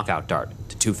bat knockout dart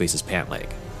to Two-Face's pant leg.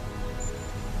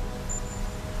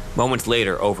 Moments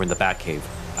later, over in the Batcave,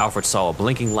 Alfred saw a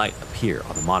blinking light appear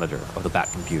on the monitor of the Bat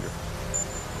computer.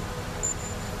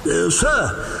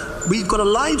 Sir, we've got a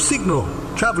live signal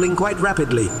traveling quite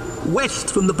rapidly west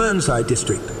from the Burnside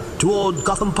district toward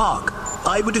Gotham Park.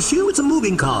 I would assume it's a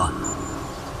moving car.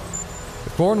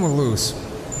 If Gordon were loose,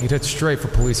 he'd head straight for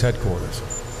police headquarters.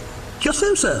 Just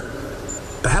so, sir.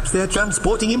 Perhaps they're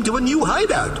transporting him to a new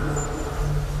hideout.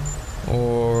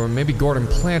 Or maybe Gordon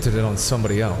planted it on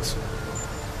somebody else.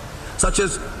 Such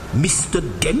as Mr.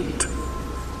 Dent?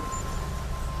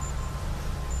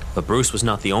 But Bruce was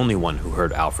not the only one who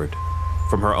heard Alfred.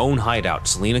 From her own hideout,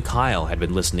 Selena Kyle had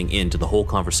been listening in to the whole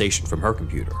conversation from her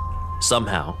computer.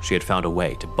 Somehow, she had found a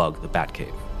way to bug the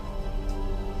Batcave.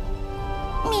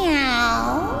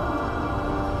 Meow.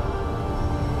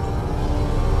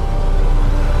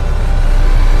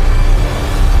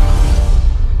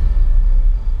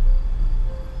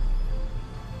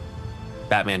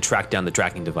 Batman tracked down the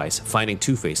tracking device, finding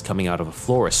Two-Face coming out of a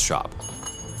florist's shop.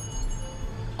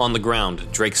 On the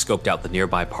ground, Drake scoped out the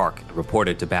nearby park and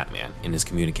reported to Batman in his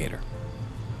communicator.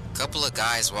 Couple of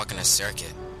guys walking a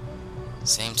circuit.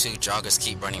 Same two joggers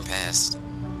keep running past.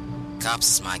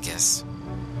 Cops is my guess.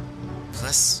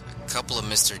 Plus, a couple of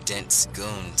Mr. Dent's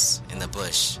goons in the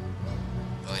bush.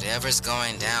 Whatever's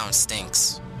going down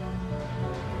stinks.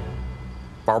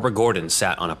 Barbara Gordon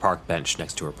sat on a park bench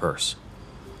next to her purse.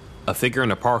 A figure in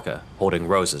a parka, holding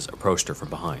roses, approached her from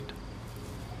behind.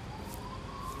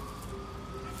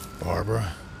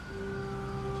 Barbara?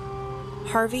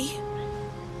 Harvey?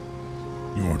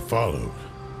 You weren't followed.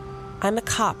 I'm a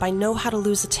cop. I know how to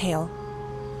lose a tail.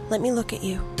 Let me look at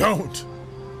you. Don't!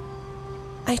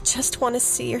 I just want to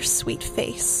see your sweet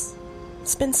face.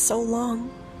 It's been so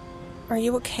long. Are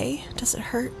you okay? Does it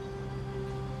hurt?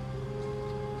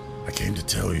 I came to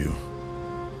tell you.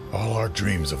 All our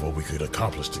dreams of what we could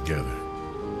accomplish together,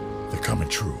 they're coming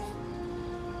true.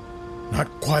 Not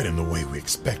quite in the way we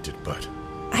expected, but...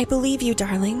 I believe you,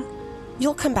 darling.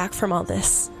 You'll come back from all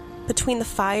this. Between the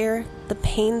fire, the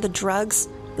pain, the drugs,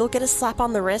 you'll get a slap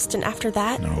on the wrist, and after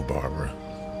that... No, Barbara.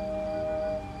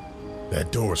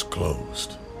 That door's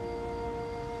closed.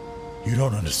 You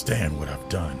don't understand what I've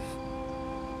done.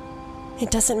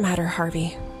 It doesn't matter,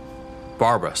 Harvey.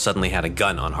 Barbara suddenly had a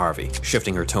gun on Harvey,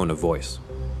 shifting her tone of voice.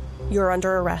 You're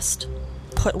under arrest.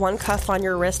 Put one cuff on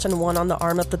your wrist and one on the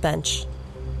arm of the bench.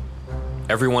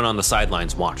 Everyone on the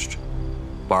sidelines watched.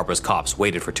 Barbara's cops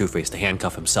waited for Two-Face to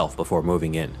handcuff himself before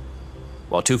moving in,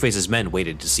 while Two-Face's men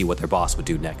waited to see what their boss would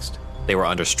do next. They were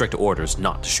under strict orders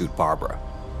not to shoot Barbara.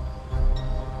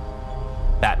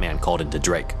 Batman called into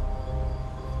Drake.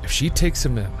 If she takes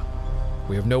him in,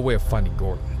 we have no way of finding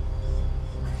Gordon.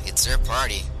 It's their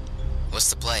party. What's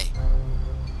the play?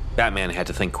 Batman had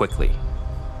to think quickly.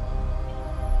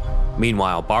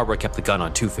 Meanwhile, Barbara kept the gun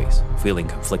on Two-Face, feeling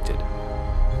conflicted.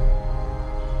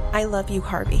 I love you,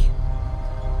 Harvey,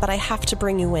 but I have to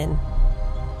bring you in.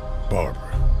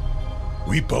 Barbara,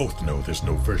 we both know there's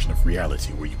no version of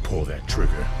reality where you pull that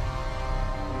trigger.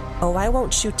 Oh, I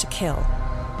won't shoot to kill,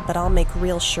 but I'll make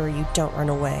real sure you don't run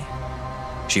away.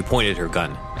 She pointed her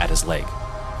gun at his leg.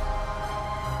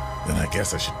 Then I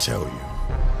guess I should tell you.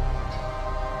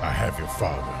 I have your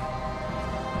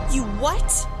father. You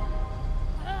what?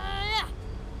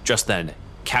 Just then,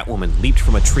 Catwoman leaped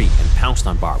from a tree and pounced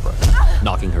on Barbara,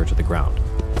 knocking her to the ground.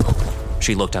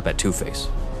 She looked up at Two-Face.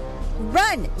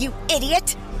 Run, you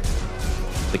idiot!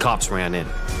 The cops ran in,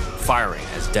 firing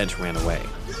as Dent ran away.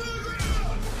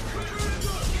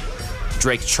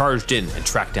 Drake charged in and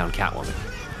tracked down Catwoman.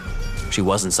 She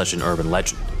wasn't such an urban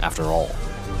legend, after all.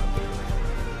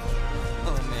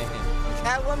 Oh man,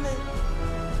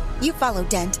 Catwoman? You follow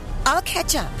Dent. I'll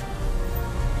catch up.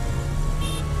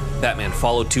 Batman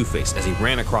followed Two-Face as he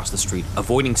ran across the street,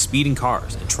 avoiding speeding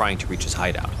cars and trying to reach his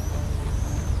hideout.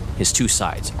 His two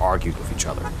sides argued with each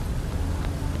other.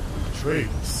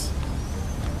 Traitors.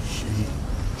 She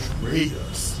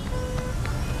traitors.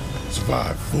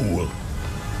 Survive, fool.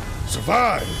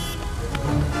 Survive!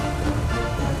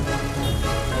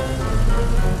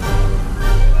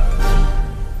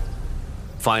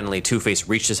 Finally, Two-Face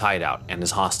reached his hideout and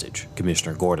his hostage,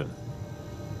 Commissioner Gordon.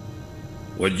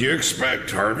 What'd you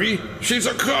expect, Harvey? She's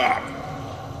a cop!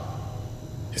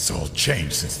 It's all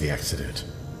changed since the accident.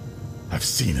 I've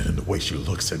seen it in the way she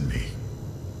looks at me.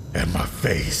 And my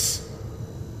face.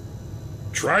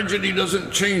 Tragedy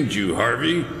doesn't change you,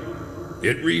 Harvey.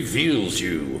 It reveals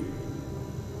you.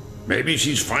 Maybe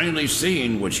she's finally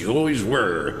seen what you always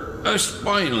were, a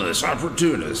spineless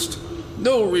opportunist.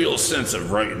 No real sense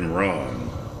of right and wrong.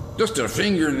 Just a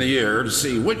finger in the air to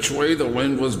see which way the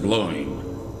wind was blowing.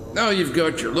 Now you've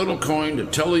got your little coin to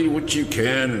tell you what you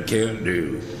can and can't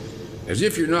do. As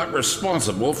if you're not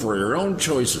responsible for your own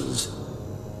choices.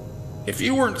 If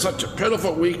you weren't such a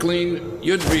pitiful weakling,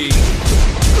 you'd be...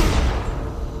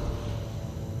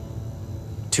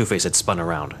 Two-Face had spun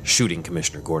around, shooting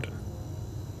Commissioner Gordon.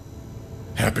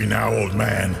 Happy now, old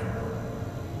man?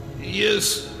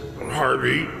 Yes,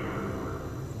 Harvey.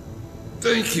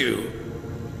 Thank you.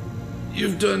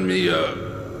 You've done me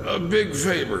a big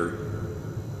favor.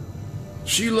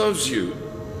 She loves you.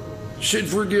 She'd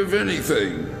forgive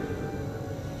anything.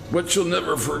 But she'll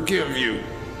never forgive you.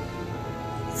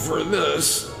 For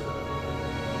this.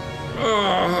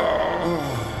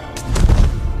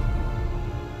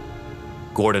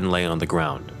 Gordon lay on the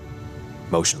ground,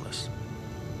 motionless.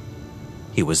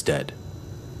 He was dead.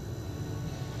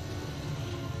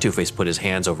 Two-Face put his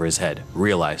hands over his head,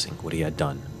 realizing what he had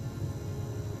done.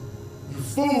 You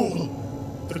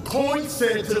fool! The coin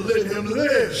said to let him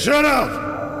live! Shut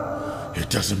up! It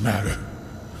doesn't matter.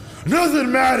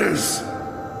 Nothing matters!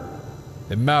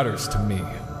 It matters to me.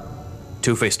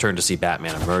 Two-Face turned to see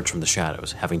Batman emerge from the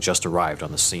shadows, having just arrived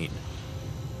on the scene.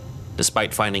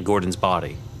 Despite finding Gordon's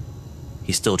body,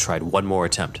 he still tried one more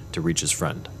attempt to reach his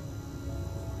friend.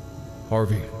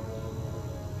 Harvey,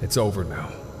 it's over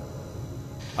now.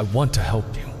 I want to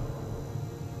help you.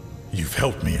 You've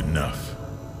helped me enough.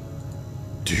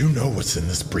 Do you know what's in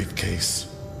this briefcase?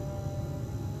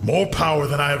 More power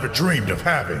than I ever dreamed of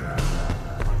having.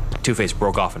 Two-Face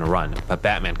broke off in a run, but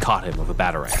Batman caught him with a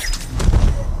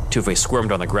batarang. Two-Face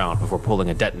squirmed on the ground before pulling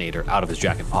a detonator out of his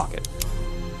jacket pocket.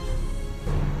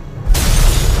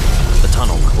 The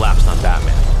tunnel collapsed on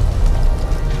Batman.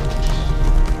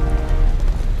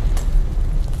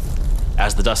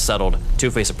 As the dust settled,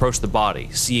 Two-Face approached the body,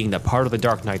 seeing that part of the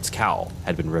Dark Knight's cowl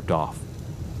had been ripped off.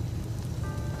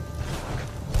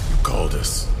 You called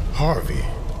us Harvey.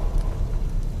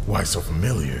 Why so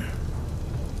familiar?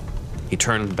 He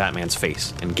turned Batman's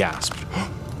face and gasped,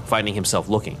 finding himself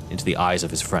looking into the eyes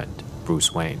of his friend,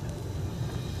 Bruce Wayne.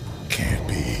 Can't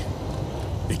be.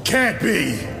 It can't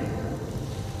be!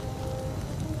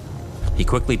 He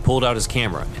quickly pulled out his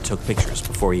camera and took pictures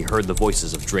before he heard the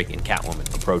voices of Drake and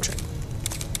Catwoman approaching.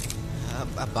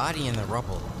 A body in the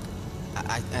rubble.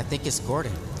 I think it's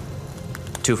Gordon.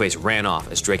 Two-Face ran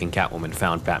off as Drake and Catwoman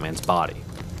found Batman's body,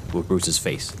 with Bruce's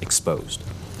face exposed.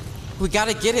 We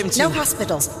gotta get him to... No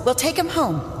hospitals. We'll take him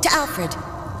home, to Alfred.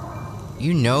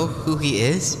 You know who he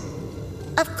is?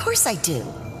 Of course I do.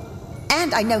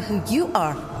 And I know who you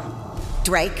are,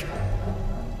 Drake.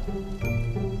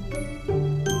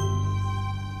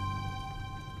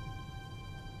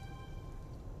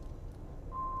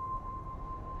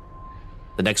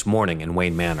 The next morning in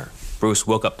Wayne Manor, Bruce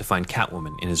woke up to find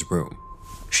Catwoman in his room.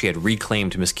 She had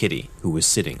reclaimed Miss Kitty, who was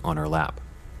sitting on her lap.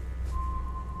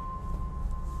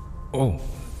 Oh,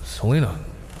 Selena.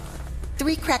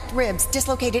 3 cracked ribs,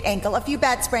 dislocated ankle, a few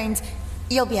bad sprains.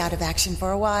 You'll be out of action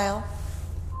for a while.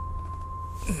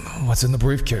 What's in the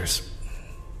briefcase?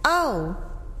 Oh,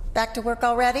 back to work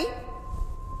already?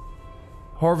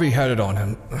 Harvey had it on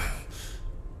him.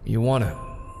 You want it?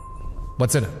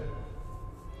 What's in it?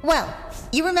 Well,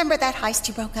 you remember that heist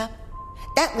you broke up?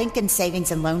 That Lincoln Savings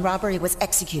and Loan robbery was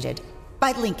executed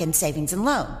by Lincoln Savings and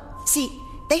Loan. See,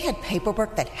 they had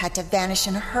paperwork that had to vanish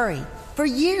in a hurry. For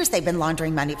years they've been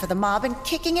laundering money for the mob and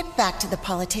kicking it back to the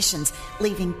politicians,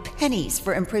 leaving pennies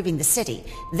for improving the city.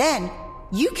 Then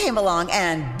you came along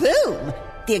and boom!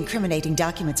 The incriminating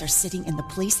documents are sitting in the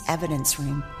police evidence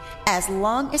room. As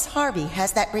long as Harvey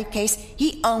has that briefcase,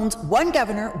 he owns one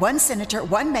governor, one senator,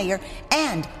 one mayor,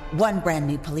 and one brand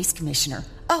new police commissioner.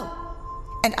 Oh,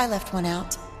 and I left one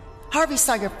out. Harvey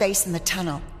saw your face in the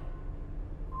tunnel.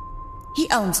 He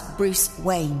owns Bruce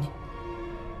Wayne.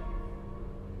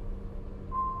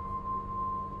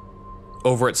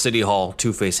 Over at City Hall,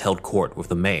 Two-Face held court with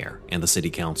the mayor and the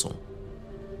city council.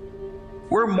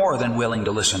 We're more than willing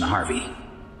to listen, Harvey.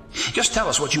 Just tell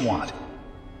us what you want.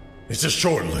 It's a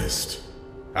short list.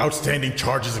 Outstanding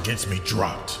charges against me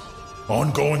dropped.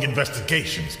 Ongoing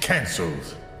investigations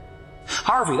canceled.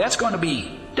 Harvey, that's going to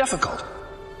be difficult.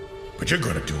 But you're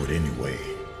going to do it anyway.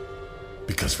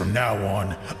 Because from now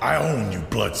on, I own you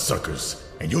bloodsuckers,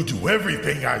 and you'll do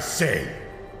everything I say.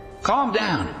 Calm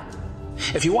down.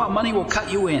 If you want money, we'll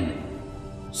cut you in.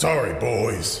 Sorry,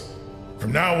 boys.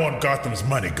 From now on, Gotham's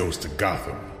money goes to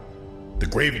Gotham. The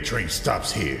gravy train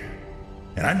stops here.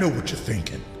 And I know what you're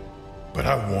thinking. But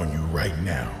I warn you right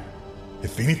now.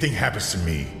 If anything happens to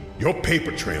me, your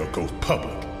paper trail goes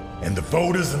public. And the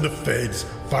voters and the feds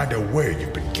find out where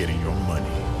you've been getting your money.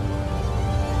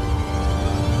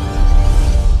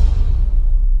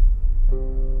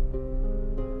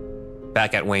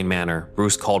 Back at Wayne Manor,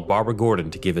 Bruce called Barbara Gordon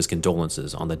to give his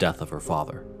condolences on the death of her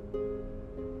father.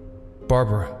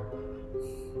 Barbara,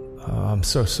 I'm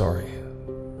so sorry.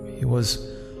 He was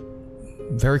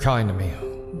very kind to me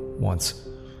once.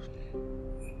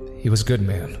 He was a good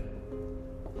man.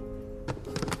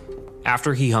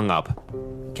 After he hung up,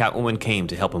 Catwoman came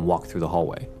to help him walk through the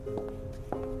hallway.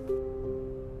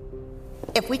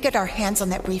 If we get our hands on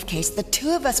that briefcase, the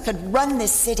two of us could run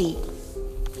this city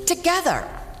together.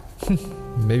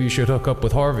 Maybe you should hook up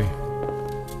with Harvey.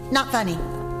 Not funny.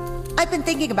 I've been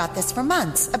thinking about this for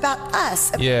months, about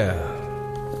us. Yeah,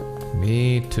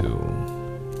 me too.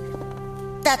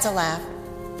 That's a laugh.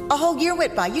 A whole year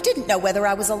went by. You didn't know whether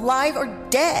I was alive or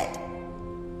dead.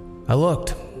 I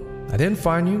looked. I didn't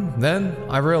find you. Then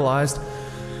I realized,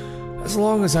 as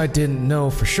long as I didn't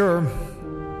know for sure,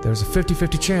 there's a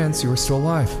 50-50 chance you were still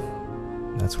alive.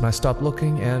 That's when I stopped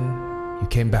looking and you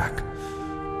came back.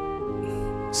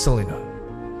 Selina,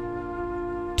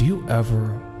 do you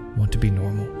ever want to be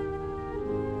normal?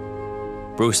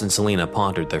 Bruce and Selina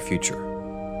pondered their future.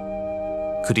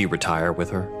 Could he retire with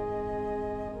her?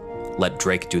 Let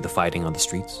Drake do the fighting on the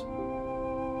streets?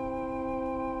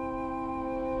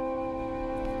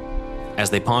 As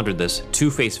they pondered this,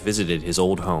 Two-Face visited his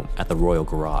old home at the Royal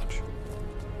Garage.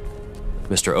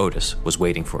 Mr. Otis was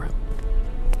waiting for him.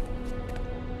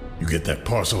 You get that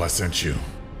parcel I sent you?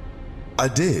 I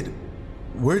did.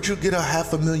 Where'd you get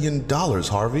 $500,000,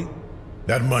 Harvey?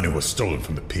 That money was stolen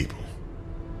from the people.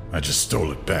 I just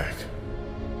stole it back.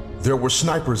 There were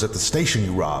snipers at the station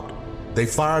you robbed. They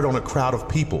fired on a crowd of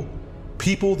people.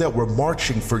 People that were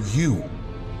marching for you.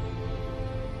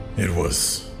 It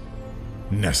was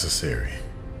necessary.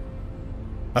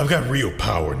 I've got real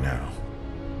power now.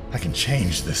 I can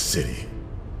change this city.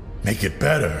 Make it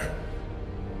better.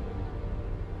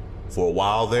 For a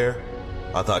while there,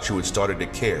 I thought you had started to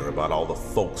care about all the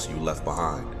folks you left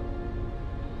behind.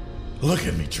 Look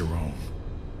at me, Jerome.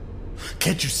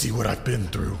 Can't you see what I've been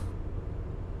through?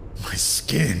 My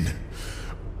skin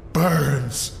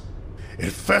burns.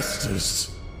 It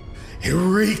festers. It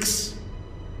reeks.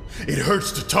 It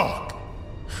hurts to talk.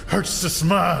 Hurts to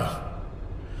smile.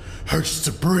 Hurts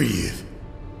to breathe.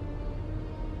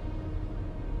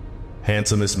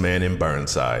 Handsomest man in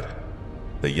Burnside.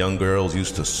 The young girls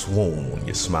used to swoon when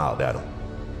you smiled at them.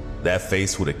 That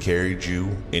face would have carried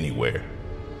you anywhere.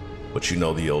 But you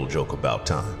know the old joke about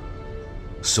time.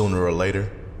 Sooner or later,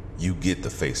 you get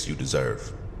the face you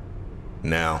deserve.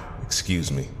 Now,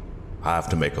 excuse me, I have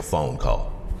to make a phone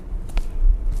call.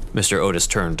 Mr. Otis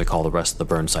turned to call the rest of the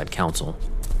Burnside Council.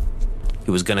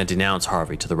 He was gonna denounce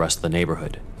Harvey to the rest of the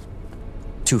neighborhood.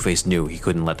 Two-Face knew he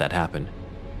couldn't let that happen.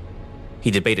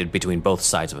 He debated between both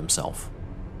sides of himself.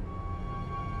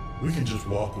 We can just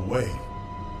walk away.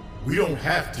 We don't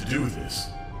have to do this.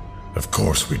 Of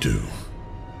course we do.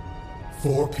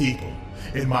 4 people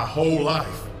in my whole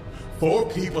life. 4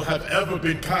 people have ever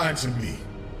been kind to me.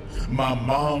 My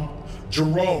mom,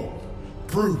 Jerome,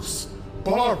 Bruce,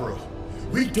 Barbara.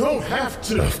 We don't have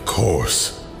to. Of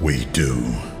course we do.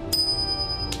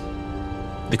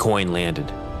 The coin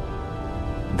landed.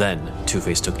 Then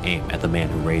Two-Face took aim at the man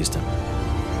who raised him.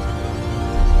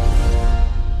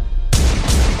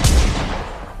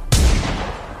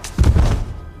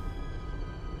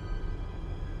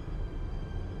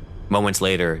 Moments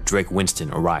later, Drake Winston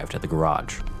arrived at the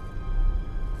garage.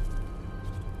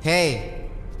 Hey,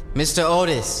 Mr.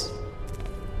 Otis.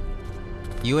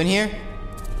 You in here?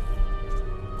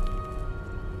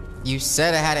 You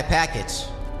said I had a package.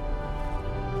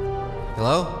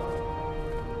 Hello?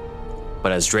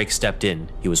 But as Drake stepped in,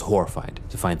 he was horrified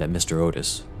to find that Mr.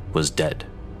 Otis was dead.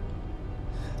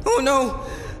 Oh no!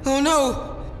 Oh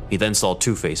no! He then saw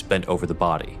Two-Face bent over the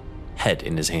body, head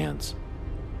in his hands.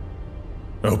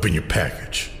 Open your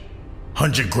package.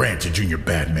 100 grand to Junior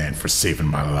Batman for saving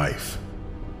my life.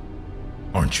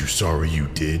 Aren't you sorry you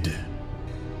did?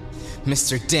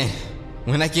 Mr. Dent,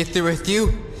 when I get through with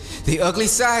you, the ugly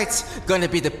side's gonna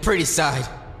be the pretty side.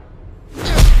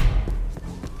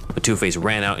 But Two-Face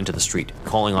ran out into the street,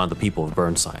 calling on the people of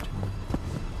Burnside.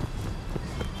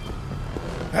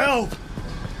 Help!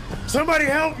 Somebody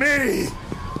help me!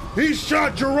 He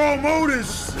shot Jerome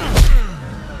Otis!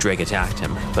 Drake attacked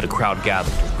him, but a crowd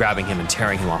gathered, grabbing him and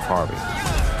tearing him off Harvey.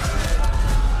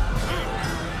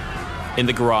 In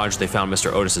the garage, they found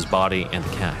Mr. Otis's body and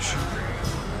the cash.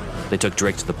 They took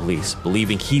Drake to the police,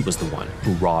 believing he was the one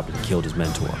who robbed and killed his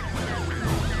mentor.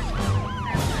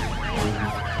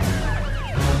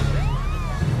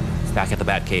 Back at the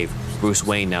Batcave, Bruce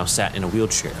Wayne now sat in a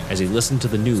wheelchair as he listened to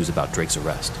the news about Drake's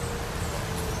arrest.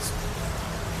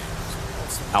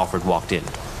 Alfred walked in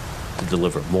to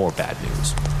deliver more bad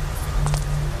news.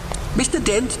 Mr.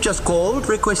 Dent just called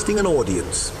requesting an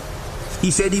audience. He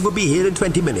said he would be here in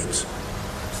 20 minutes.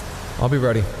 I'll be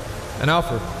ready. And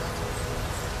Alfred,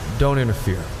 don't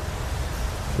interfere.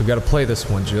 We've got to play this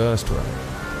one just right.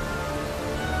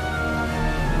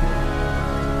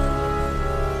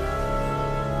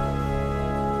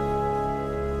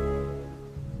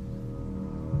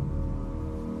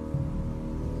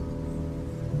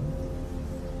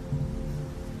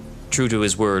 True to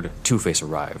his word, Two-Face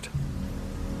arrived.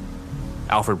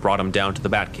 Alfred brought him down to the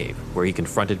Batcave, where he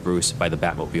confronted Bruce by the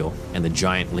Batmobile and the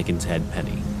giant Lincoln's Head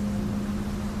penny.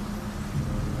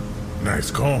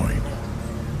 Nice coin.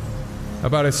 How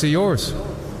about I see yours?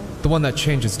 The one that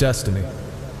changes destiny.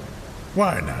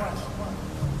 Why not?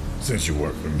 Since you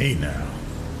work for me now.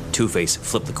 Two-Face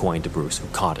flipped the coin to Bruce, who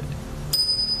caught it.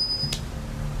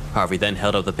 Harvey then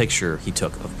held up the picture he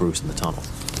took of Bruce in the tunnel.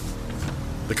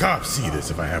 The cops see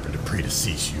this if I happen to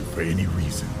predecease you for any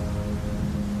reason.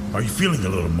 Are you feeling a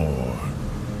little more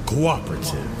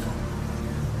cooperative?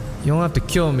 You don't have to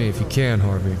kill me if you can,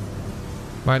 Harvey.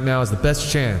 Right now is the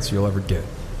best chance you'll ever get.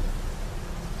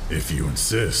 If you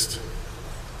insist.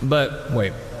 But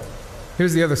wait,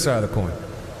 here's the other side of the coin.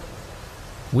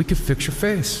 We could fix your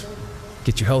face,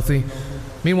 get you healthy.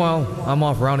 Meanwhile, I'm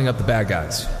off rounding up the bad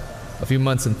guys. A few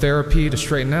months in therapy to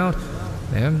straighten out,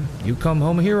 and you come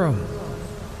home a hero.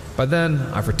 By then,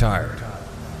 I've retired.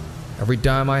 Every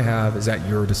dime I have is at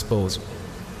your disposal.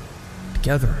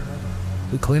 Together,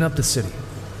 we clean up the city.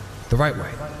 The right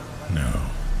way. No.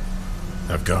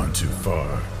 I've gone too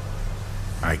far.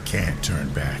 I can't turn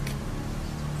back.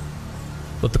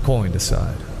 Let the coin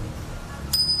decide.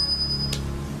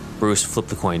 Bruce flipped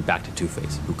the coin back to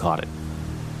Two-Face, who caught it.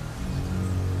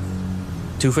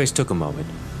 Two-Face took a moment,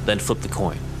 then flipped the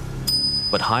coin.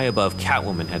 But high above,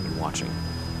 Catwoman had been watching.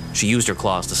 She used her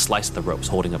claws to slice the ropes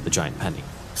holding up the giant penny,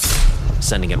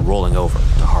 sending it rolling over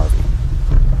to Harvey.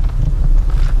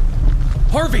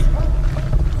 Harvey!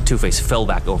 Two-Face fell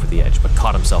back over the edge, but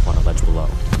caught himself on a ledge below.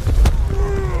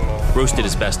 Bruce did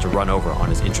his best to run over on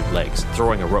his injured legs,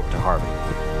 throwing a rope to Harvey.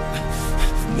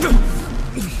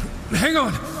 Hang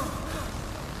on!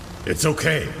 It's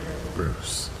okay,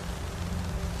 Bruce.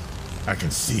 I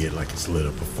can see it like it's lit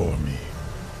up before me.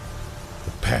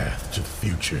 The path to the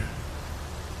future.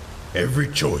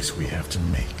 Every choice we have to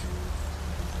make.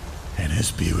 And it's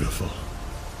beautiful.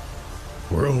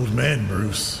 We're old men,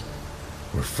 Bruce.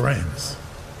 We're friends.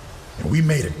 And we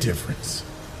made a difference.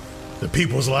 The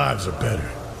people's lives are better,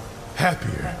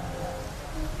 happier.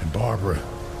 And Barbara,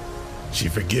 she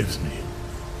forgives me.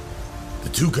 The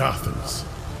two Gothams,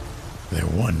 they're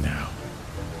one now.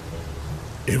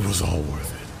 It was all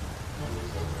worth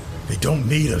it. They don't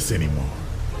need us anymore.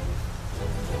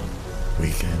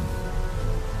 We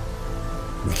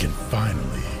can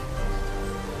finally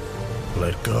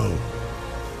let go.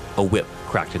 A whip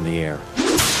cracked in the air,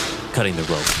 cutting the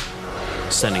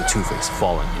rope, sending Two-Face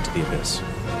falling into the abyss.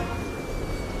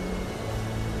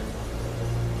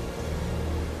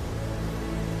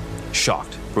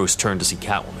 Shocked, Bruce turned to see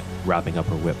Catwoman wrapping up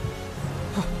her whip.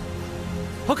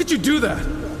 How could you do that?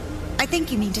 I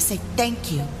think you mean to say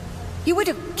thank you. He would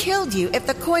have killed you if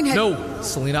the coin had... No,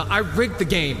 Selina, I rigged the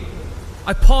game.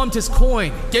 I palmed his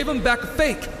coin, gave him back a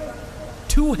fake.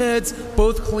 2 heads,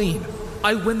 both clean.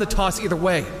 I win the toss either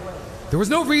way. There was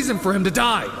no reason for him to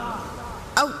die.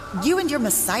 Oh, you and your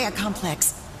Messiah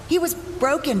complex. He was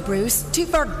broken, Bruce. Too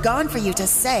far gone for you to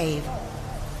save.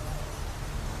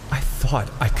 I thought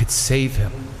I could save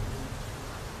him.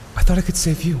 I thought I could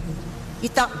save you. You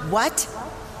thought what?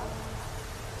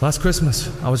 Last Christmas,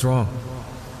 I was wrong.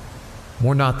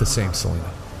 We're not the same, Selena.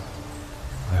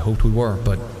 I hoped we were,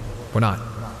 but we're not.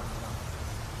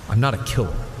 I'm not a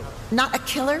killer. Not a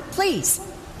killer? Please.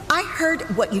 I heard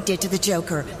what you did to the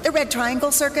Joker. The Red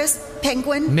Triangle Circus?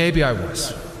 Penguin? Maybe I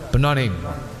was, but not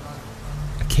anymore.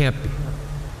 I can't be.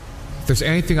 If there's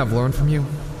anything I've learned from you,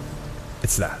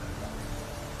 it's that.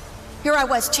 Here I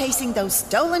was chasing those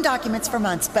stolen documents for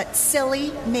months, but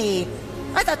silly me.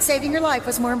 I thought saving your life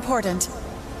was more important.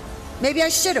 Maybe I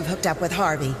should have hooked up with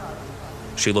Harvey.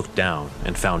 She looked down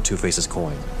and found Two-Face's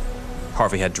coin.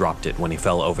 Harvey had dropped it when he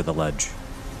fell over the ledge.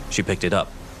 She picked it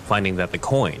up, finding that the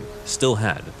coin still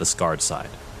had the scarred side.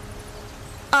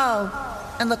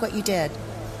 Oh, and look what you did.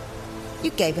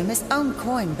 You gave him his own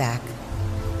coin back.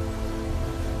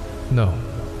 No.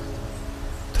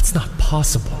 That's not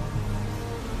possible.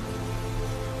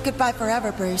 Goodbye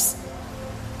forever, Bruce.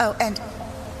 Oh, and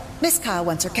Miss Kyle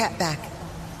wants her cat back.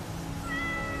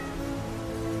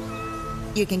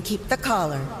 You can keep the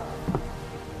collar.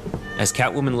 As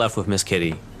Catwoman left with Miss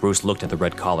Kitty, Bruce looked at the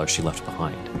red collar she left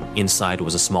behind. Inside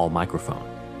was a small microphone.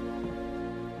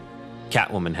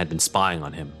 Catwoman had been spying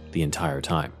on him the entire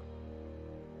time.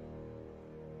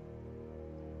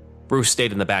 Bruce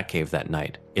stayed in the Batcave that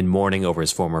night, in mourning over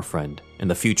his former friend and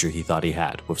the future he thought he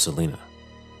had with Selena.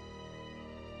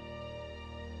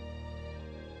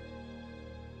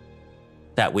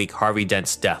 That week, Harvey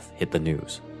Dent's death hit the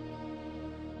news.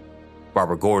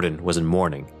 Barbara Gordon was in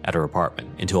mourning at her apartment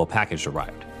until a package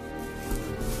arrived.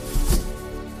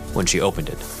 When she opened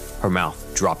it, her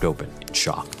mouth dropped open in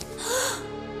shock.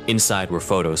 Inside were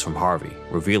photos from Harvey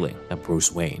revealing that Bruce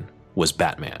Wayne was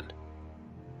Batman.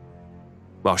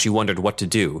 While she wondered what to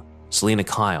do, Selena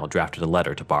Kyle drafted a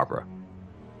letter to Barbara.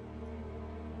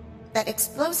 That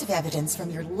explosive evidence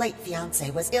from your late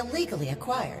fiancé was illegally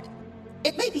acquired.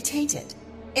 It may be tainted,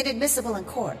 inadmissible in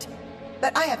court,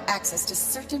 but I have access to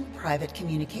certain private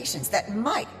communications that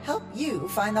might help you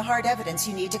find the hard evidence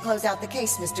you need to close out the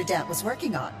case Mr. Dent was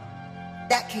working on.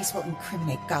 That case will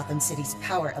incriminate Gotham City's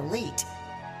power elite.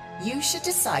 You should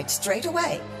decide straight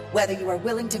away whether you are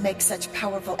willing to make such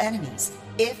powerful enemies.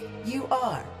 If you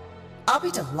are, I'll be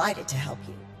delighted to help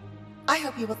you. I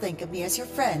hope you will think of me as your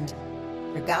friend,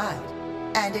 your guide,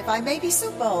 and if I may be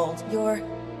so bold, your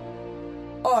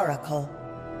oracle.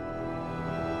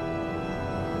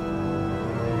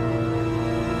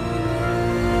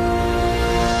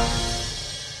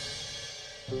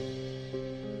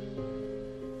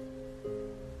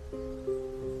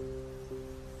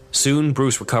 Soon,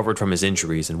 Bruce recovered from his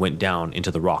injuries and went down into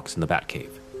the rocks in the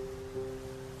Batcave.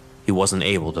 He wasn't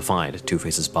able to find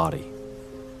Two-Face's body,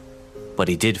 but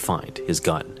he did find his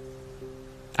gun.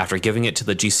 After giving it to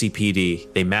the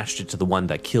GCPD, they matched it to the one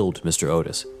that killed Mr.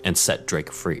 Otis and set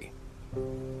Drake free.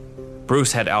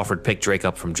 Bruce had Alfred pick Drake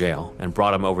up from jail and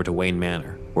brought him over to Wayne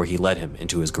Manor, where he led him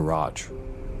into his garage.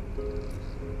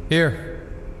 Here,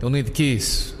 you'll need the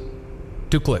keys.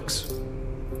 2 clicks.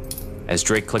 As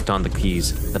Drake clicked on the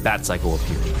keys, the Bat-Cycle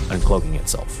appeared, uncloaking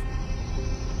itself.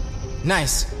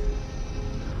 Nice.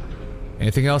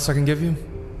 Anything else I can give you?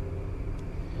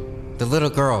 The little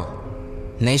girl,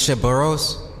 Naisha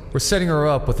Burrows? We're setting her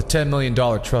up with a $10 million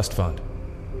trust fund.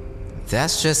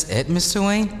 That's just it, Mr.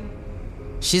 Wayne?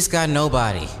 She's got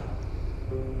nobody.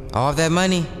 All of that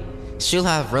money, she'll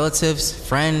have relatives,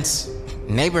 friends,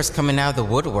 neighbors coming out of the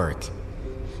woodwork.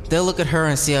 They'll look at her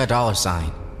and see a dollar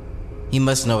sign. You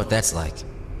must know what that's like.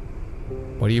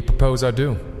 What do you propose I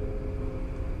do?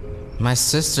 My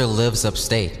sister lives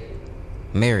upstate,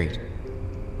 married.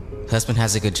 Husband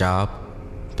has a good job,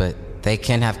 but they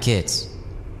can't have kids.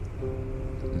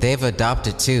 They've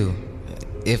adopted too.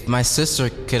 If my sister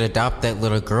could adopt that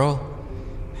little girl,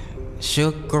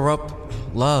 she'll grow up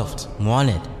loved,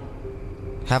 wanted,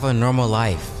 have a normal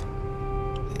life.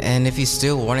 And if you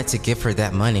still wanted to give her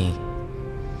that money,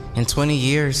 in 20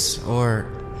 years,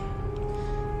 or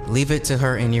leave it to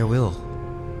her in your will.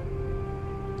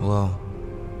 Well,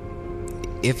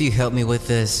 if you help me with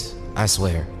this, I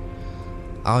swear,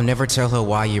 I'll never tell her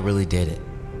why you really did it.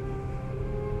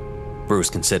 Bruce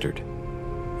considered.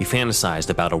 He fantasized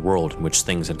about a world in which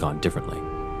things had gone differently.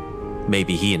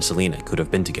 Maybe he and Selena could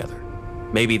have been together.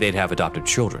 Maybe they'd have adopted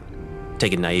children,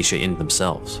 taken Naisha in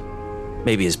themselves.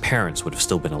 Maybe his parents would have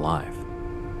still been alive.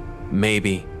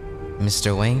 Maybe...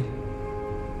 Mr. Wayne?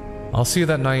 I'll see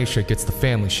that Naisha gets the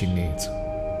family she needs.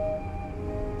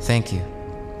 Thank you,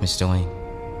 Mr. Wayne.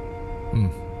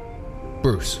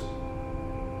 Bruce.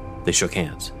 They shook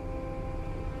hands.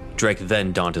 Drake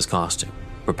then donned his costume,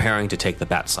 preparing to take the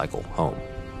Bat-cycle home.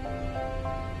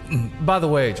 By the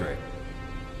way, Drake,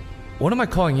 what am I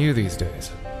calling you these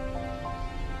days?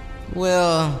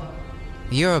 Well,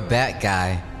 you're a bat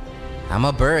guy. I'm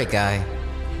a bird guy.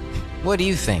 What do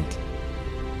you think?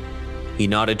 He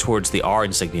nodded towards the R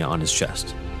insignia on his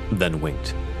chest, then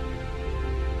winked.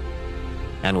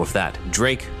 And with that,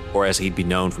 Drake, or as he'd be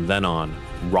known from then on,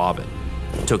 Robin,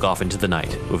 took off into the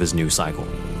night with his new cycle.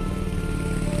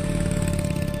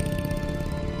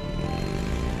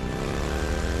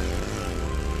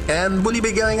 And will you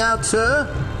be going out,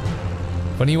 sir?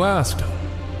 Funny you asked.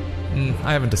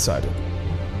 I haven't decided.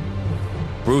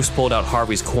 Bruce pulled out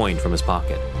Harvey's coin from his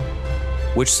pocket.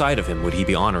 Which side of him would he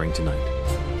be honoring tonight?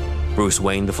 Bruce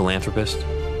Wayne the philanthropist?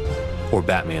 Or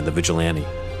Batman the vigilante?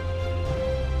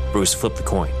 Bruce flipped the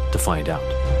coin to find out.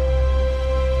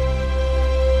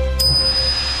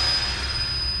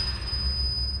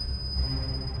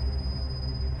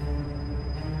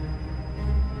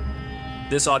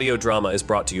 This audio drama is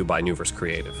brought to you by Newverse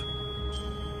Creative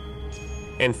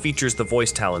and features the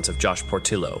voice talents of Josh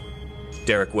Portillo,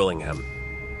 Derek Willingham,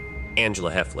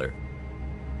 Angela Heffler,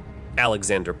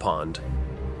 Alexander Pond,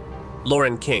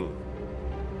 Lauren King,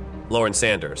 Lauren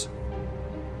Sanders,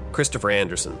 Christopher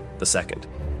Anderson II,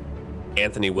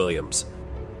 Anthony Williams,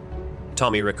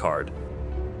 Tommy Rickard,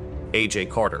 AJ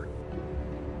Carter,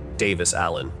 Davis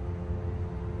Allen,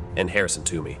 and Harrison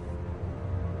Toomey.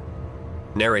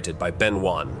 Narrated by Ben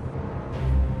Wan.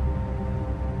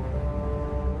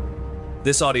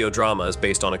 This audio drama is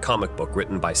based on a comic book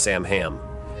written by Sam Hamm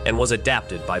and was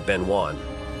adapted by Ben Wan.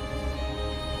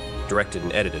 Directed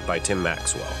and edited by Tim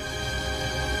Maxwell.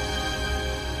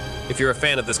 If you're a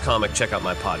fan of this comic, check out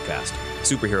my podcast,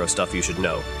 Superhero Stuff You Should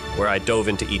Know, where I dove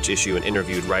into each issue and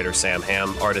interviewed writer Sam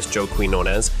Hamm, artist Joe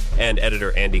Quinones, and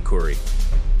editor Andy Curry.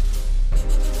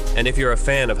 And if you're a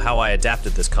fan of how I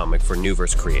adapted this comic for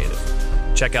Newverse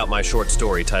Creative, check out my short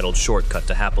story titled Shortcut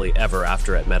to Happily Ever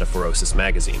After at Metaphorosis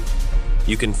Magazine.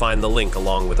 You can find the link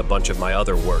along with a bunch of my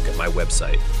other work at my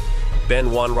website,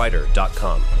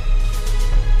 benwanwriter.com.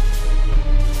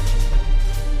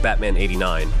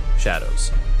 Batman'89,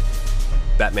 Shadows.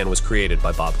 Batman was created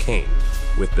by Bob Kane,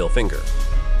 with Bill Finger,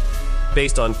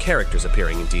 based on characters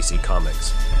appearing in DC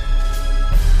Comics.